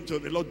you came to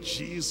the Lord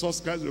Jesus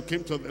Christ, you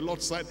came to the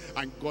Lord's side,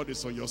 and God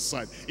is on your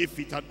side. If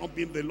it had not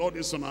been the Lord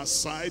is on our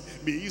side,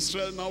 may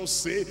Israel now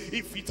say,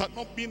 if it had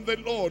not been the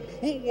Lord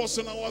who was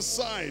on our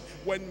side,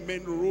 when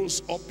men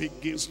rose up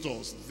against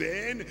us,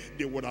 then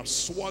they would have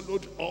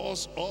swallowed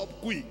us up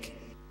quick.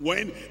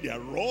 When their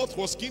wrath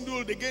was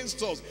kindled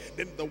against us,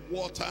 then the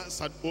waters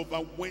had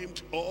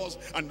overwhelmed us,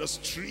 and the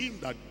stream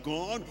had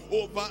gone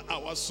over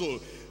our soul.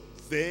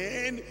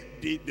 Then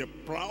the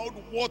proud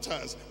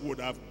waters would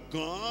have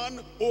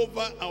gone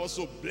over our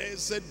soul.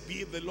 Blessed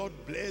be the Lord,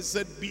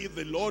 blessed be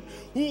the Lord,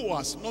 who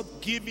has not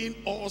given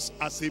us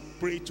as a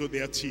prey to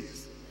their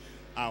teeth.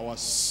 Our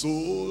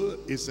soul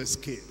is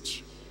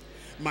escaped.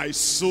 My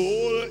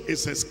soul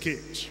is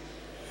escaped.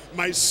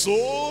 My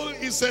soul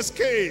is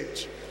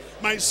escaped.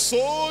 My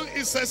soul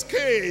is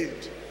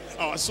escaped.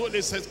 Our soul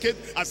is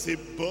escaped as a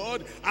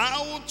bird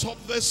out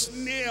of the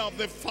snare of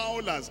the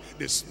fowlers.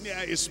 The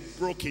snare is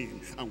broken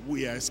and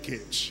we are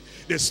escaped.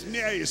 The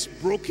snare is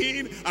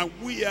broken and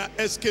we are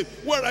escaped.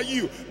 Where are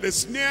you? The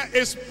snare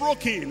is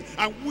broken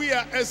and we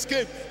are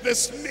escaped. The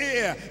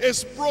snare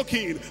is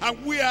broken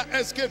and we are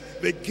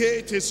escaped. The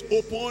gate is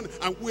open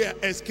and we are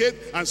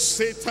escaped. And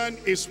Satan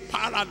is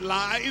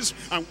paralyzed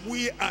and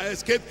we are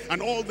escaped.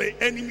 And all the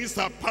enemies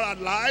are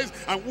paralyzed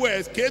and we are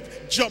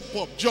escaped. Jump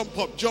up, jump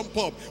up, jump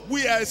up.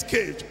 We are escaped.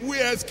 We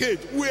are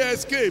escaped. We are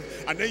escaped.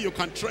 And then you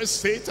can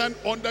trust Satan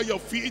under your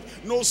feet.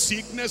 No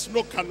sickness,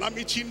 no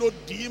calamity, no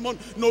demon,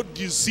 no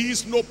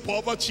disease, no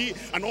poverty,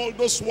 and all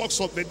those works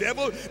of the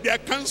devil, they are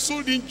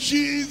cancelled in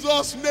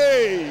Jesus'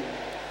 name.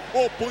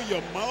 Open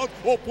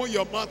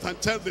your mouth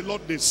and tell the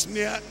Lord, the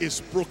snare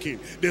is broken.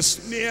 The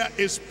snare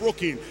is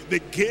broken. The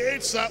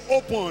gates are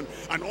open,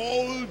 and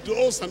all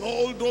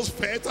those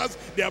fetters,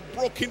 they are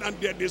broken and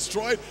they are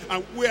destroyed,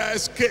 and we are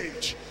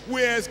escaped.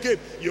 We are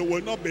escaped. You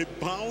will not be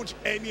bound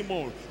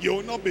anymore. You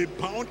will not be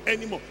bound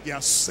anymore. He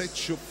has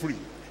set you free.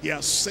 He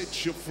has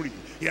set you free.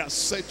 He has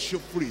set you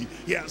free.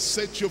 He has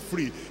set you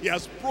free. He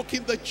has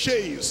broken the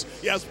chains.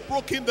 He has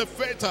broken the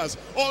fetters.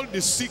 All the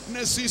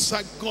sicknesses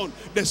are gone.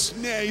 The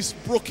snare is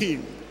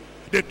broken.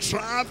 The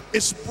trap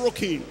is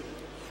broken.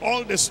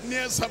 All the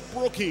snares are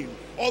broken.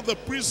 All the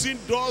prison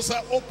doors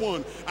are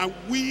open. And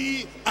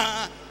we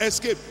are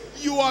escaped.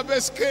 You have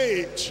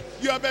escaped.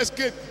 You have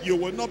escaped. You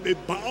will not be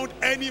bound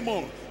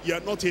anymore. You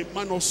are not a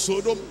man of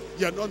Sodom.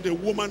 You are not a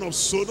woman of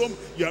Sodom.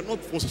 You are not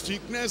for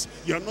sickness.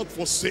 You are not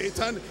for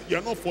Satan. You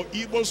are not for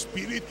evil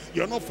spirit.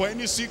 You are not for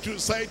any secret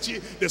society.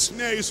 The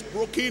snare is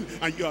broken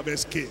and you have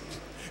escaped.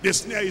 The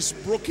snare is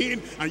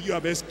broken and you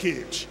have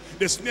escaped.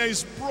 The snare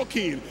is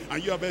broken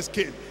and you have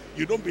escaped.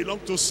 You don't belong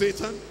to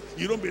Satan.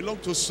 You don't belong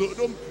to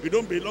Sodom. You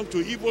don't belong to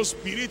evil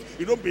spirit.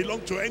 You don't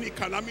belong to any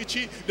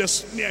calamity. The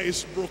snare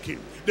is broken.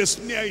 The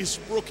snare is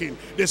broken.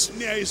 The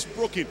snare is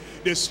broken.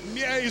 The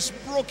snare is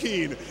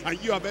broken.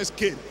 And you have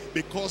escaped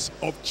because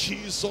of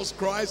Jesus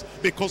Christ,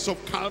 because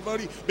of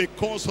Calvary,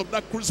 because of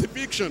that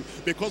crucifixion,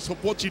 because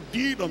of what he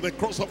did on the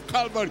cross of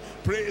Calvary.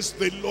 Praise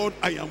the Lord,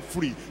 I am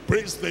free.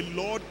 Praise the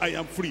Lord, I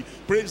am free.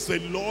 Praise the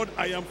Lord,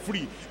 I am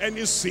free.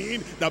 Any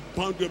sin that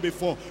bound you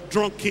before,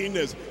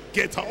 drunkenness,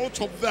 get out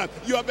of that.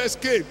 You have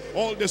escaped.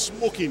 All the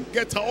smoking,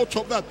 get out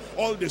of that.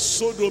 All the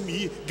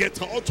sodomy,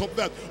 get out of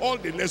that. All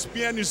the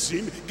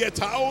lesbianism,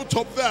 get out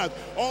of that.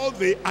 All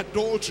the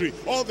adultery,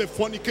 all the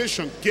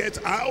fornication,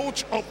 get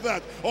out of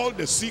that. All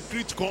the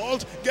secret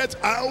calls, get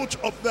out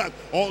of that.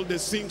 All the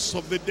things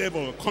of the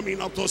devil coming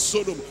out of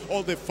Sodom,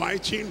 all the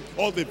fighting,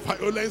 all the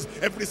violence,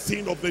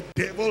 everything of the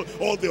devil,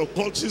 all the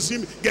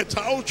occultism, get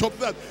out of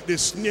that. The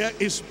snare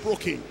is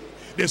broken.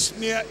 The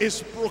snare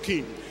is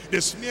broken.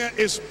 The snare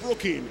is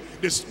broken.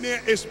 The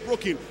snare is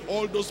broken.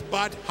 All those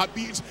bad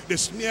habits, the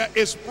snare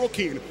is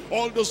broken.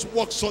 All those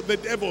works of the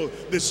devil,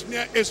 the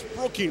snare is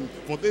broken.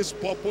 For this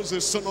purpose, the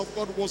Son of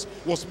God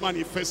was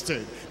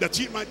manifested, that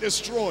he might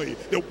destroy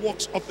the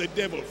works of the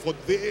devil. For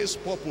this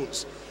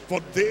purpose,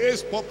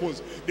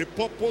 the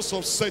purpose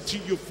of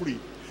setting you free,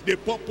 the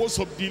purpose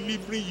of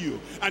delivering you,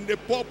 and the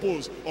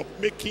purpose of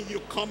making you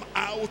come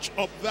out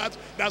of that.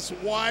 That's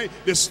why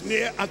the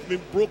snare has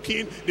been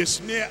broken. The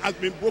snare has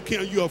been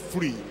broken, and you are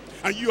free.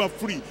 And you are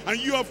free. And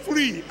you are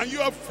free. And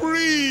you are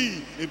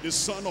free. If the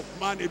Son of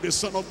Man, if the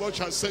Son of God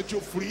shall set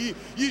you free,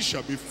 ye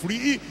shall be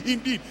free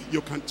indeed.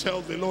 You can tell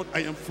the Lord,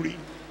 I am free.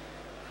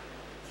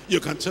 You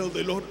can tell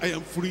the Lord, I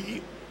am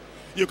free.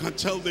 You can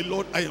tell the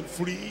Lord, I am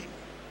free.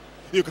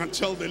 You can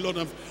tell the Lord,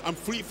 I'm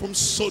free from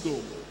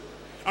Sodom.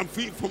 I'm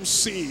free from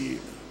sin.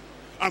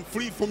 I'm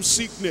free from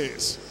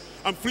sickness.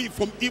 I'm free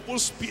from evil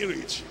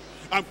spirit.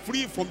 I'm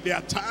free from the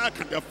attack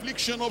and the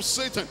affliction of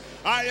Satan.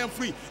 I am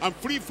free. I'm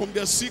free from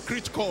their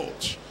secret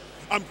cult.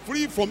 I'm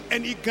free from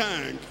any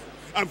gang.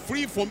 I'm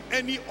free from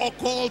any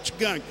occult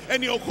gang,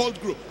 any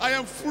occult group. I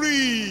am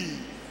free.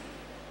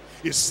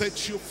 He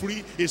set you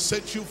free. He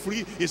set you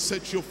free. He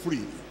set you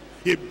free.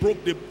 He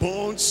broke the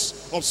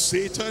bonds of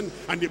Satan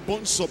and the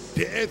bonds of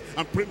death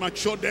and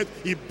premature death.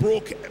 He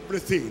broke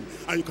everything.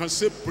 And you can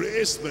say,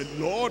 praise the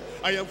Lord,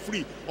 I am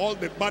free. All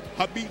the bad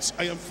habits,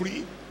 I am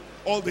free.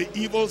 All the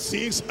evil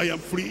things, I am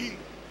free.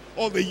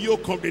 All the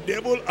yoke of the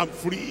devil, I'm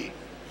free.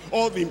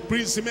 All the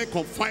imprisonment,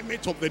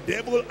 confinement of the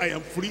devil, I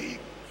am free.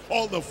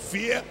 All the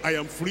fear, I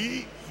am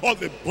free. All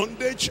the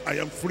bondage, I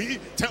am free.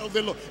 Tell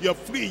the Lord, you're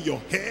free in your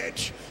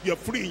head, you're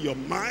free in your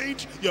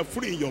mind, you're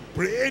free in your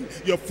brain,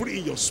 you're free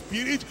in your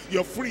spirit,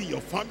 you're free in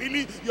your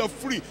family, you're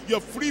free,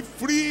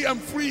 free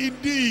and free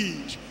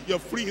indeed. You're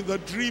free in the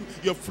dream,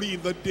 you're free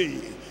in the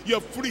day.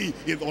 You're free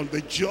on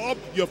the job,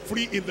 you're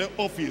free in the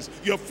office,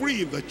 you're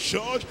free in the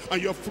church,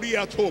 and you're free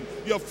at home.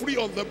 You're free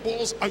on the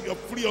bus, and you're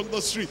free on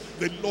the street.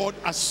 The Lord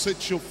has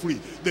set you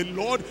free. The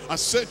Lord has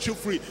set you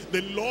free.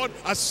 The Lord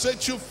has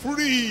set you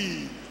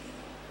free.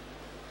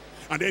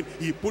 And then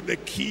he put the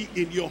key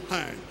in your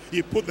hand.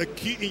 He put the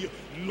key in your...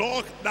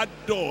 Lock that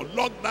door,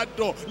 lock that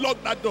door,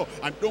 lock that door.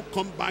 And don't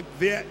come back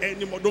there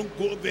anymore. Don't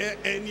go there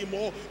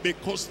anymore,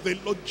 because the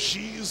Lord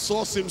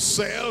Jesus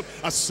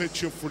himself has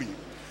set you free.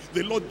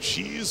 The Lord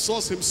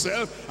Jesus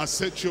himself has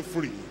set you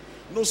free.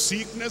 No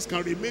sickness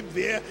can remain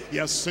there. He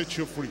has set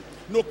you free.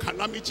 No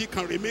calamity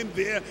can remain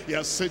there. He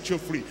has set you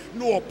free.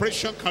 No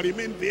oppression can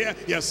remain there.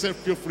 He has set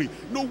you free.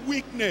 No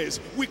weakness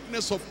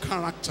of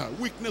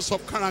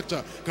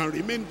character can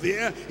remain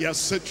there. He has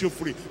set you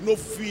free. No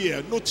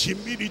fear, no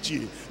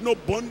timidity, no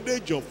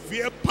bondage of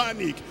fear,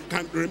 panic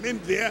can remain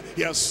there.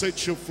 He has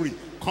set you free.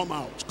 Come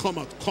out, come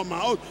out, come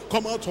out,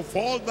 come out of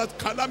all that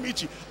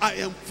calamity. I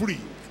am free.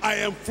 I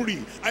am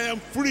free. I am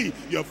free.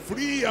 You're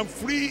free and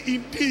free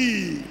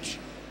indeed.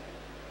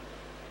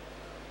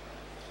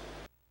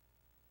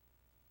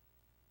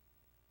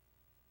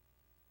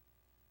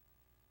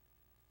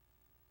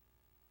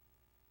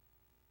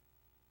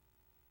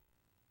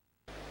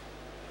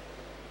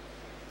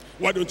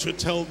 Why don't you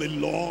tell the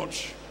Lord,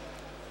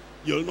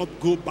 you'll not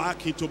go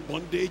back into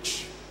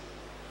bondage.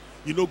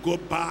 You'll not go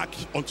back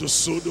onto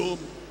Sodom.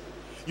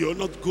 You'll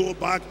not go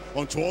back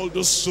onto all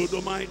those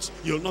Sodomites.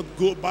 You'll not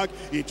go back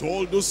into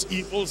all those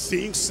evil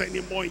things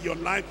anymore in your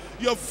life.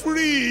 You're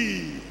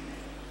free.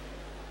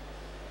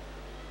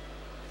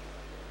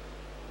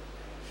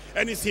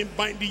 Anything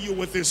binding you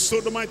with a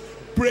Sodomite,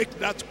 break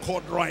that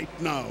cord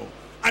right now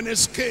and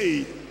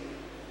escape.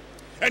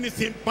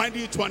 Anything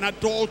binding you to an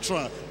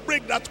adulterer,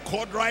 break that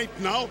cord right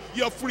now,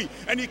 you're free.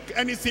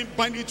 Anything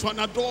binding you to an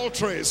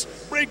adulteress,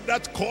 break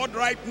that cord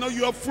right now,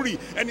 you're free.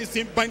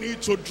 Anything binding you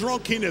to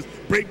drunkenness,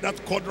 break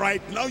that cord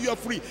right now, you're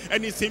free.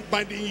 Anything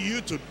binding you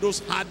to those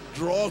hard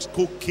drugs,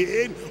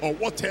 cocaine, or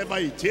whatever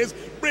it is,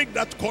 break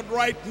that cord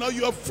right now,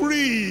 you're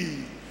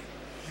free.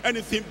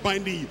 Anything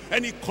binding you,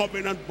 any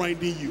covenant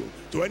binding you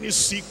to any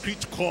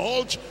secret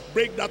cult,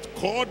 break that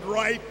cord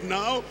right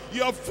now,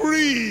 you're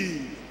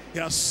free. He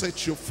has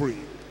set you free.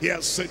 He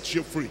has set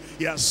you free.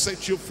 He has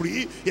set you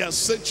free. He has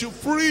set you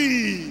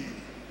free.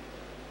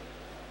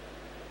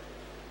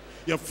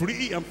 You're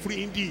free and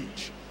free indeed.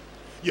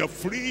 You're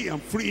free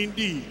and free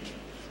indeed.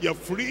 You're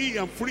free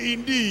and free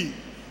indeed.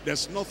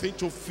 There's nothing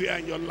to fear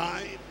in your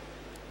life.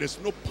 There's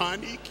no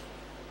panic.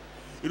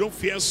 You don't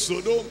fear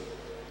Sodom.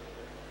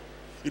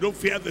 You don't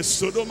fear the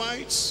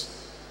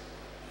Sodomites.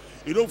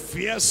 You don't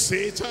fear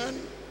Satan.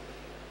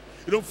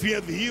 You don't fear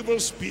the evil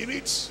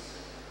spirits.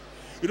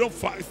 You don't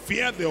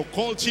fear the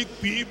occultic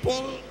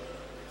people,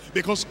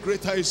 because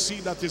greater is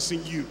he that is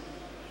in you.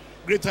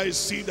 Greater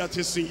is he that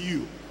is in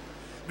you.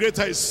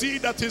 Greater is he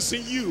that is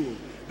in you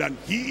than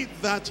he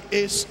that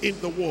is in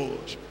the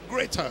world.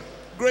 Greater,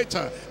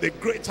 greater. The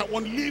greater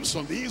one lives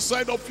on the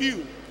inside of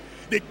you.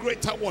 The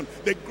greater one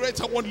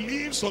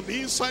lives on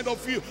the inside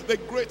of you. The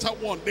greater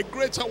one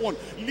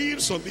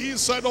lives on the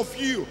inside of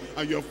you.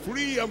 And you're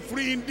free and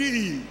free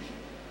indeed.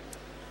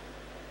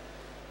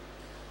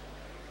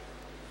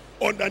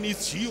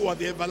 Underneath you are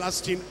the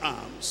everlasting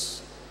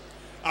arms.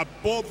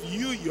 Above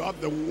you, you have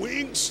the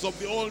wings of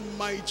the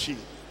Almighty.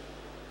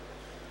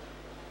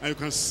 And you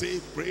can say,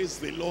 praise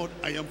the Lord,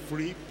 I am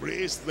free.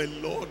 Praise the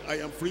Lord, I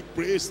am free.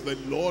 Praise the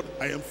Lord,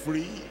 I am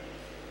free.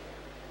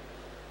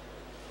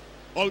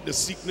 All the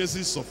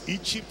sicknesses of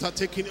Egypt are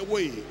taken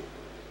away.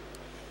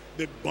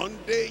 The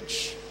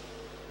bondage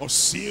of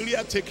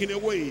Syria taken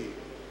away.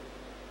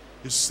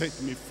 He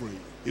set me free.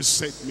 He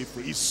set me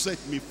free. He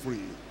set me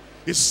free.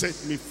 He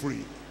set me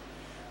free.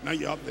 Now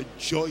you have the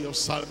joy of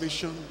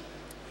salvation,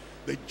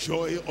 the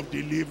joy of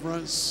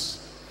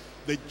deliverance,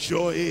 the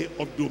joy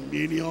of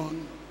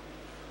dominion,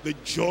 the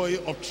joy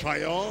of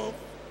triumph,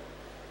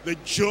 the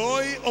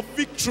joy of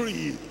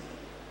victory,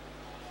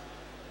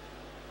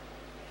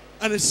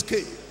 an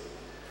escape,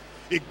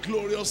 a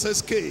glorious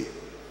escape,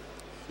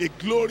 a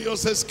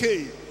glorious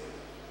escape,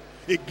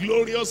 a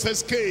glorious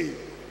escape,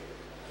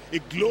 a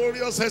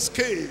glorious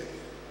escape.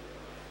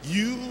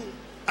 You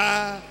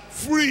are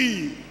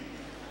free.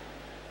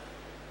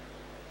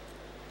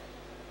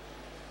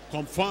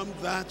 Confirm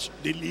that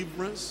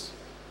deliverance.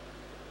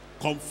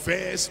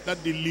 Confess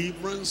that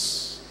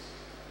deliverance.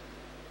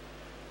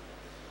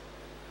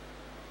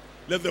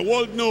 Let the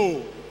world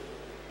know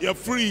you're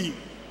free.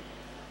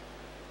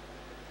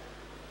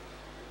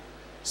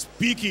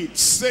 Speak it.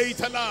 Say it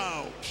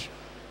aloud.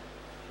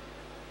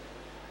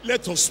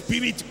 Let your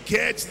spirit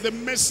get the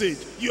message.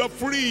 You are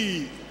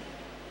free.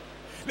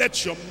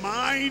 Let your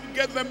mind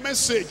get the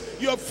message.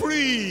 You're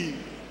free.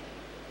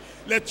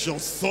 Let your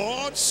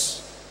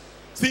thoughts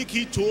think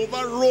it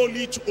over, roll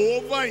it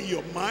over in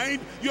your mind.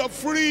 You're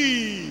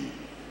free.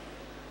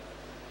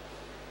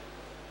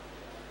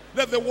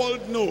 Let the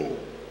world know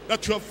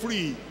that you're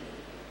free.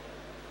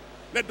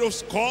 Let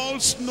those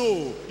calls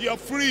know you're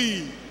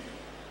free.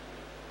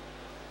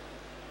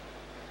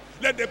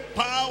 Let the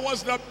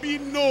powers that be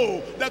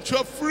know that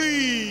you're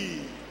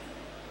free.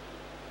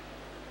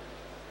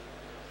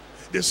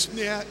 The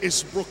snare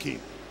is broken.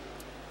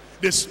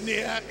 The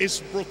snare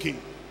is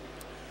broken.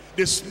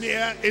 The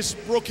snare is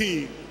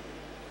broken.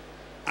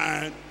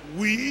 And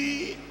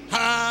we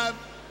have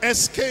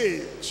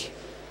escaped.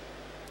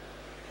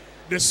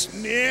 The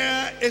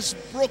snare is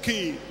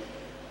broken.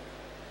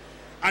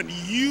 And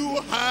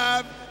you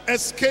have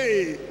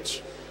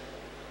escaped.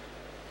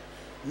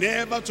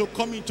 Never to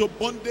come into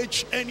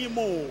bondage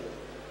anymore.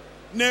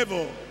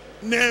 Never,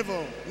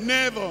 never,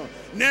 never,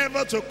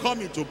 never to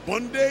come into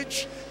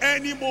bondage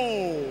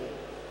anymore.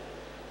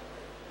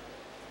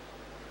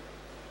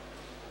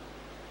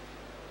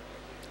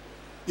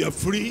 You're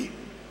free.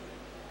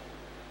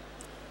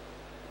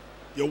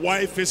 Your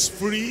wife is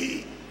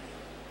free.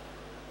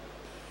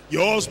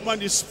 Your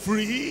husband is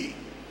free.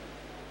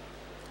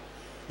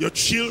 Your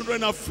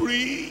children are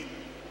free.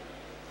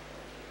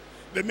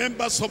 The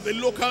members of the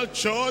local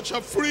church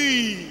are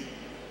free.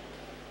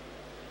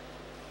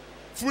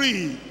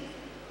 Free.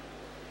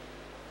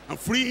 And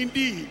free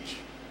indeed.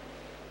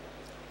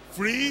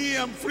 Free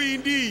and free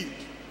indeed.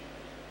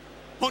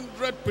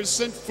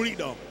 100%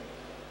 freedom.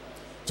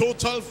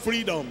 Total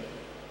freedom.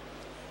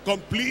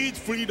 Complete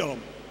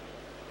freedom.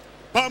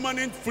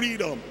 Permanent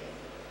freedom.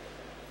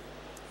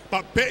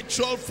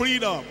 Perpetual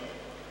freedom.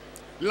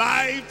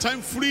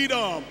 Lifetime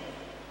freedom.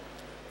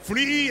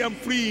 Free and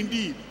free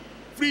indeed.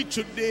 Free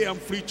today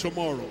and free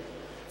tomorrow.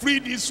 Free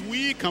this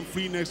week and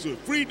free next week.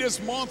 Free this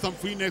month and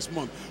free next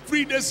month.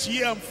 Free this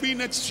year and free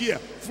next year.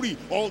 Free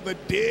all the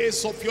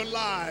days of your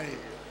life.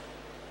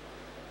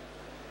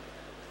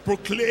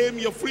 Proclaim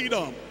your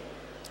freedom.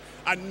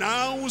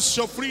 Announce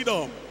your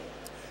freedom.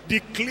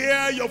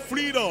 Declare your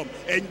freedom.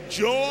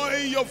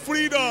 Enjoy your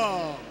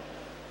freedom.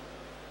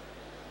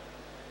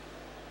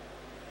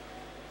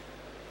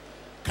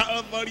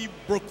 Calvary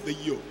broke the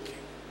yoke.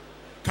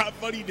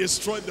 Calvary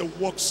destroyed the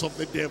works of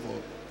the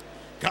devil.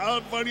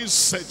 Calvary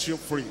set you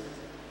free.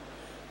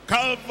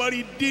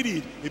 Calvary did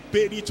it. He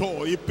paid it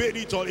all. He paid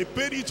it all. He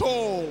paid it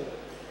all.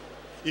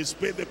 He's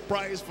paid the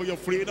price for your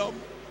freedom.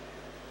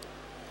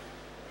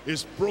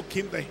 He's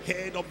broken the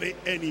head of the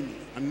enemy.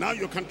 And now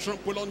you can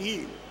trample on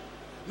him.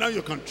 Now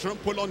you can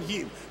trample on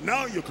him.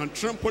 Now you can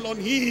trample on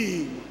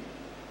him.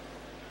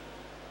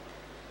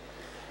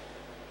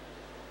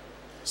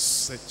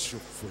 Set you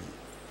free.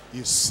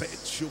 He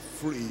set you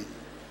free.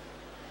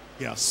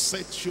 He has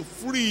set you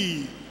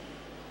free.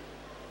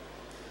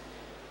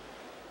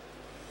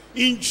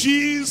 In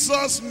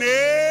Jesus'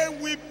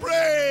 name we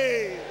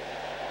pray.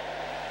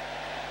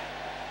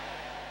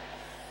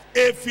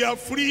 If you are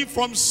free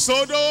from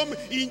Sodom,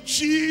 in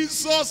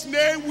Jesus'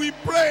 name we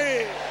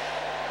pray.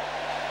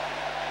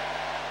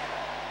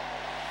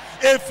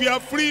 If you are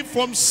free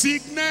from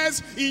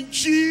sickness, in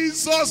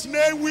Jesus'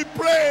 name we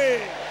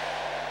pray.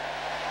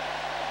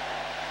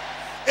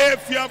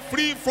 If you are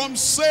free from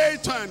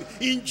Satan,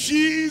 in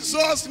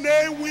Jesus'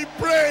 name we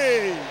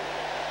pray.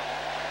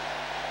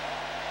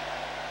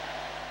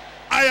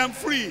 I am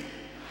free.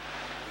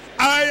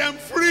 I am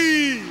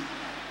free.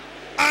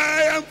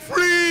 I am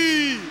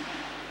free.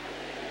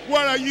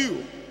 Where are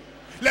you?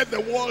 Let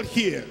the world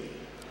hear.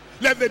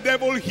 Let the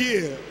devil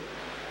hear.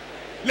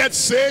 Let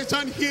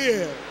Satan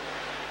hear.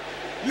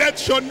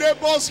 Let your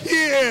neighbors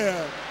hear.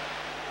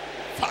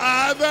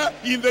 Father,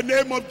 in the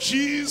name of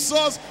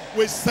Jesus,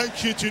 we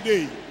thank you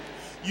today.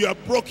 You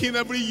have broken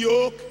every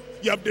yoke.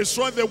 You have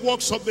destroyed the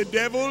works of the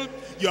devil.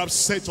 You have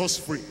set us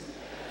free.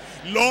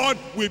 Lord,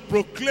 we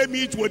proclaim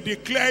it, we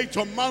declare it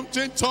on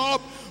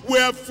mountaintop. We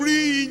are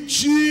free in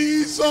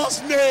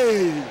Jesus'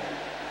 name.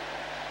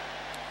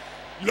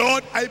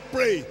 Lord, I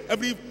pray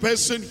every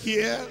person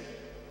here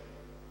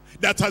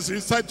that has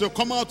decided to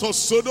come out of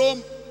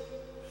Sodom,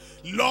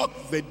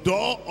 lock the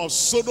door of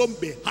Sodom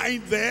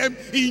behind them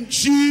in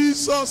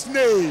Jesus'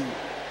 name.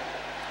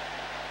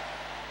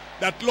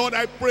 That, Lord,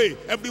 I pray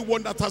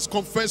everyone that has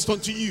confessed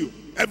unto you,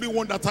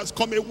 everyone that has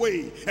come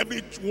away,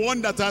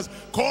 everyone that has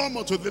come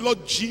unto the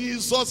Lord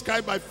Jesus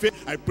Christ by faith,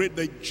 I pray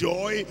the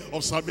joy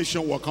of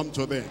salvation will come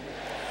to them.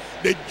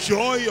 The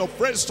joy of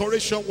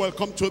restoration will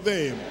come to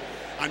them.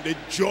 And the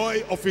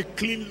joy of a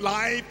clean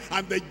life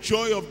and the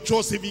joy of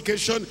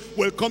justification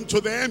will come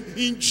to them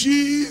in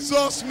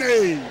Jesus'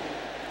 name.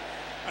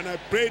 And I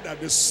pray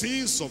that the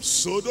sins of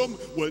Sodom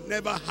will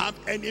never have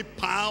any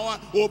power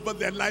over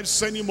their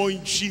lives anymore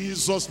in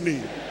Jesus'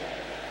 name.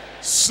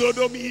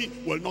 Sodomy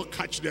will not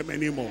catch them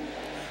anymore.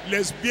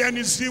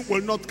 Lesbianism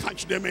will not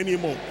catch them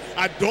anymore.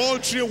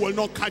 Adultery will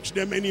not catch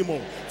them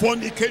anymore.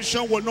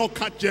 Fornication will not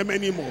catch them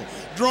anymore.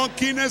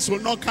 Drunkenness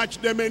will not catch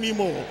them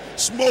anymore.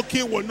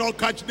 Smoking will not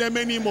catch them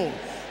anymore.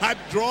 hard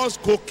drugs,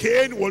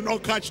 cocaine will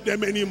not catch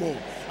them anymore.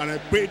 And I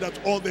pray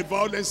that all the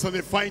violence and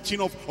the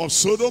fighting of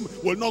Sodom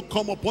will not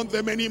come upon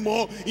them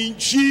anymore. In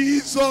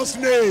Jesus'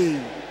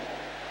 name.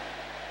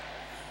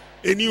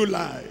 A new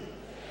life,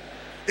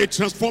 a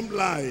transformed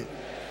life,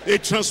 a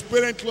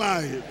transparent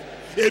life,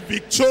 a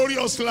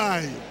victorious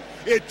life,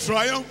 a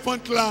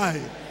triumphant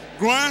life.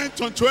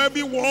 Grant unto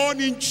everyone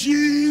in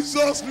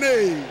Jesus'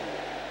 name.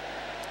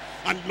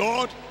 And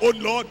Lord, oh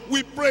Lord,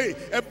 we pray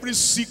every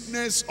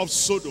sickness of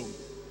Sodom,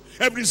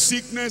 every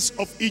sickness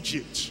of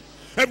Egypt,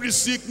 every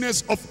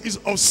sickness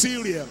of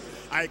Syria,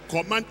 I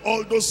command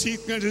all those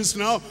sicknesses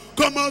now,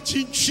 come out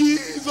in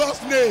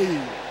Jesus'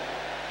 name.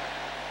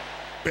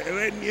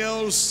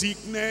 Perennial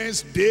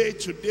sickness,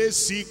 day-to-day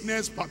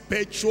sickness,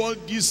 perpetual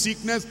this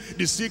sickness,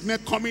 the sickness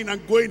coming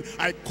and going,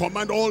 I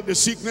command all the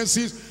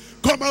sicknesses,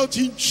 come out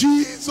in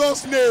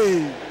Jesus'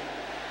 name.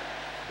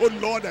 Oh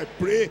Lord, I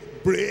pray,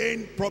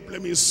 brain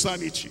problem,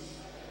 insanity,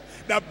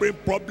 that brain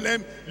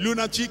problem,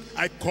 lunatic,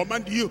 I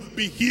command you,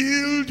 be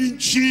healed in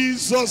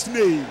Jesus'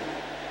 name.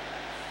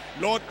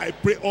 Lord, I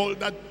pray all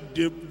that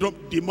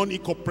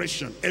demonic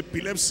oppression,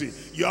 epilepsy,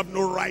 you have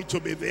no right to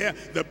be there.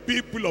 The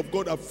people of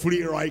God are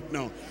free right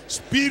now.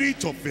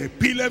 Spirit of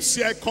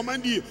epilepsy, I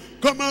command you,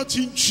 come out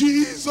in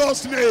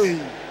Jesus'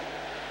 name.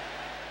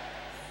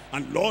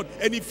 And Lord,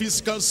 any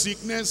physical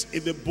sickness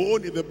in the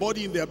bone, in the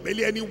body, in the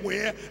belly,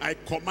 anywhere, I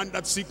command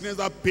that sickness,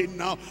 that pain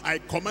now, I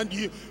command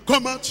you,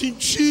 come out in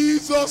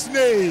Jesus'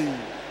 name.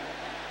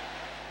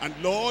 And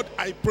Lord,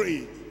 I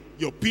pray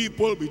your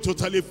people be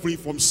totally free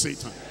from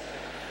Satan.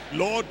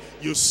 Lord,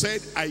 you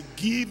said, I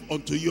give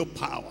unto you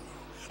power.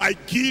 I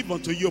give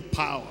unto you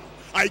power.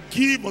 I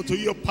give unto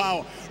you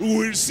power. We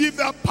will receive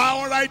that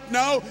power right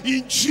now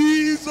in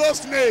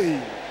Jesus'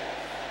 name.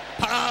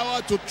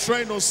 Power to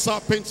tread on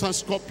serpents and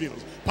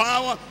scorpions.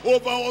 Power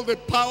over all the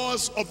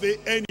powers of the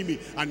enemy.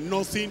 And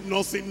nothing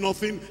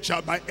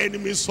shall by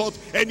enemies hurt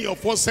any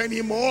of us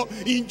anymore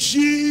in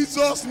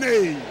Jesus'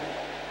 name.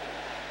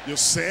 You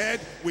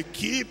said we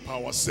keep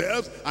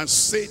ourselves and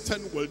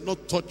Satan will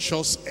not touch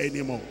us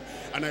anymore.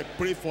 And I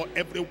pray for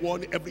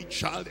everyone, every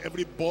child,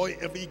 every boy,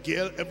 every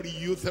girl, every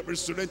youth, every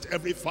student,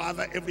 every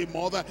father, every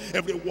mother,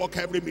 every worker,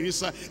 every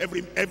minister,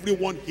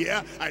 everyone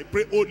here. I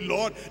pray, oh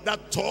Lord,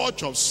 that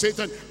touch of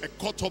Satan, I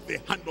cut off the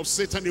hand of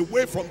Satan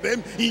away from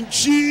them in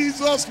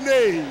Jesus'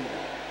 name.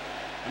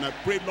 And I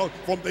pray, Lord,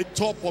 from the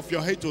top of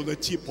your head to the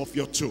tip of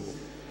your toe,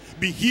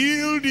 be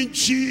healed in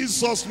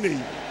Jesus'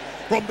 name.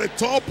 From the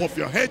top of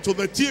your head to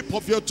the tip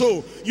of your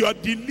toe, you are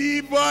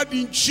delivered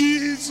in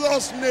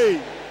Jesus'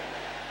 name.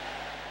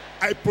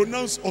 I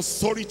pronounce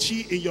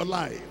authority in your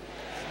life,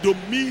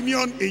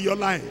 dominion in your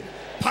life,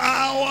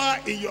 power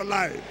in your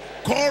life,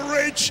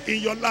 courage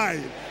in your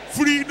life,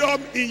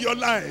 freedom in your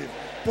life,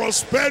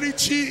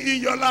 prosperity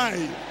in your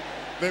life.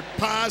 The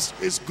past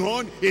is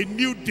gone. A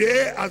new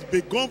day has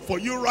begun for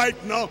you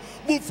right now.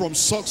 Move from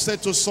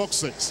success to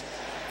success,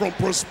 from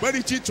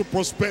prosperity to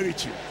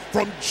prosperity,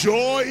 from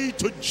joy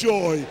to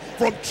joy,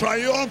 from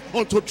triumph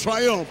unto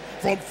triumph,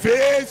 from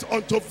faith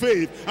unto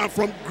faith, and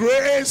from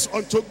grace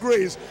unto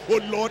grace. Oh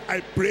Lord, I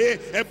pray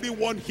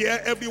everyone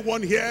here,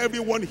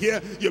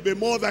 you'll be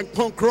more than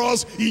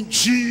conquerors in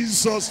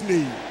Jesus'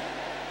 name.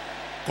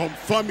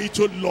 Confirm it,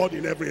 oh Lord,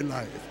 in every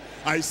life.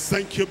 I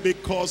thank you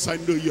because I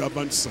know you have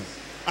answered.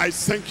 I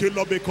thank you,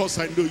 Lord, because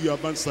I know you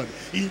have answered.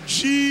 In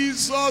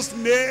Jesus'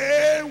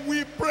 name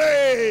we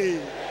pray.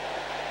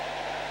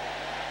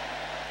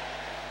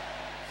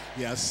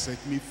 He has set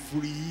me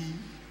free.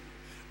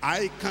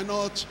 I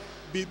cannot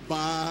be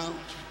bound.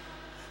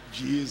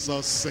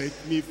 Jesus set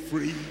me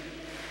free.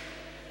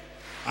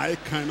 I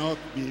cannot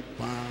be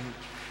bound.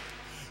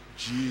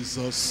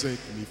 Jesus set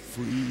me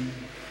free.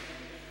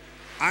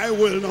 I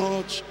will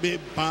not be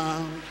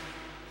bound.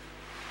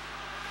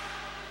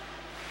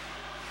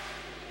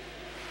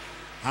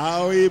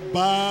 How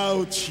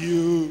about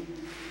you?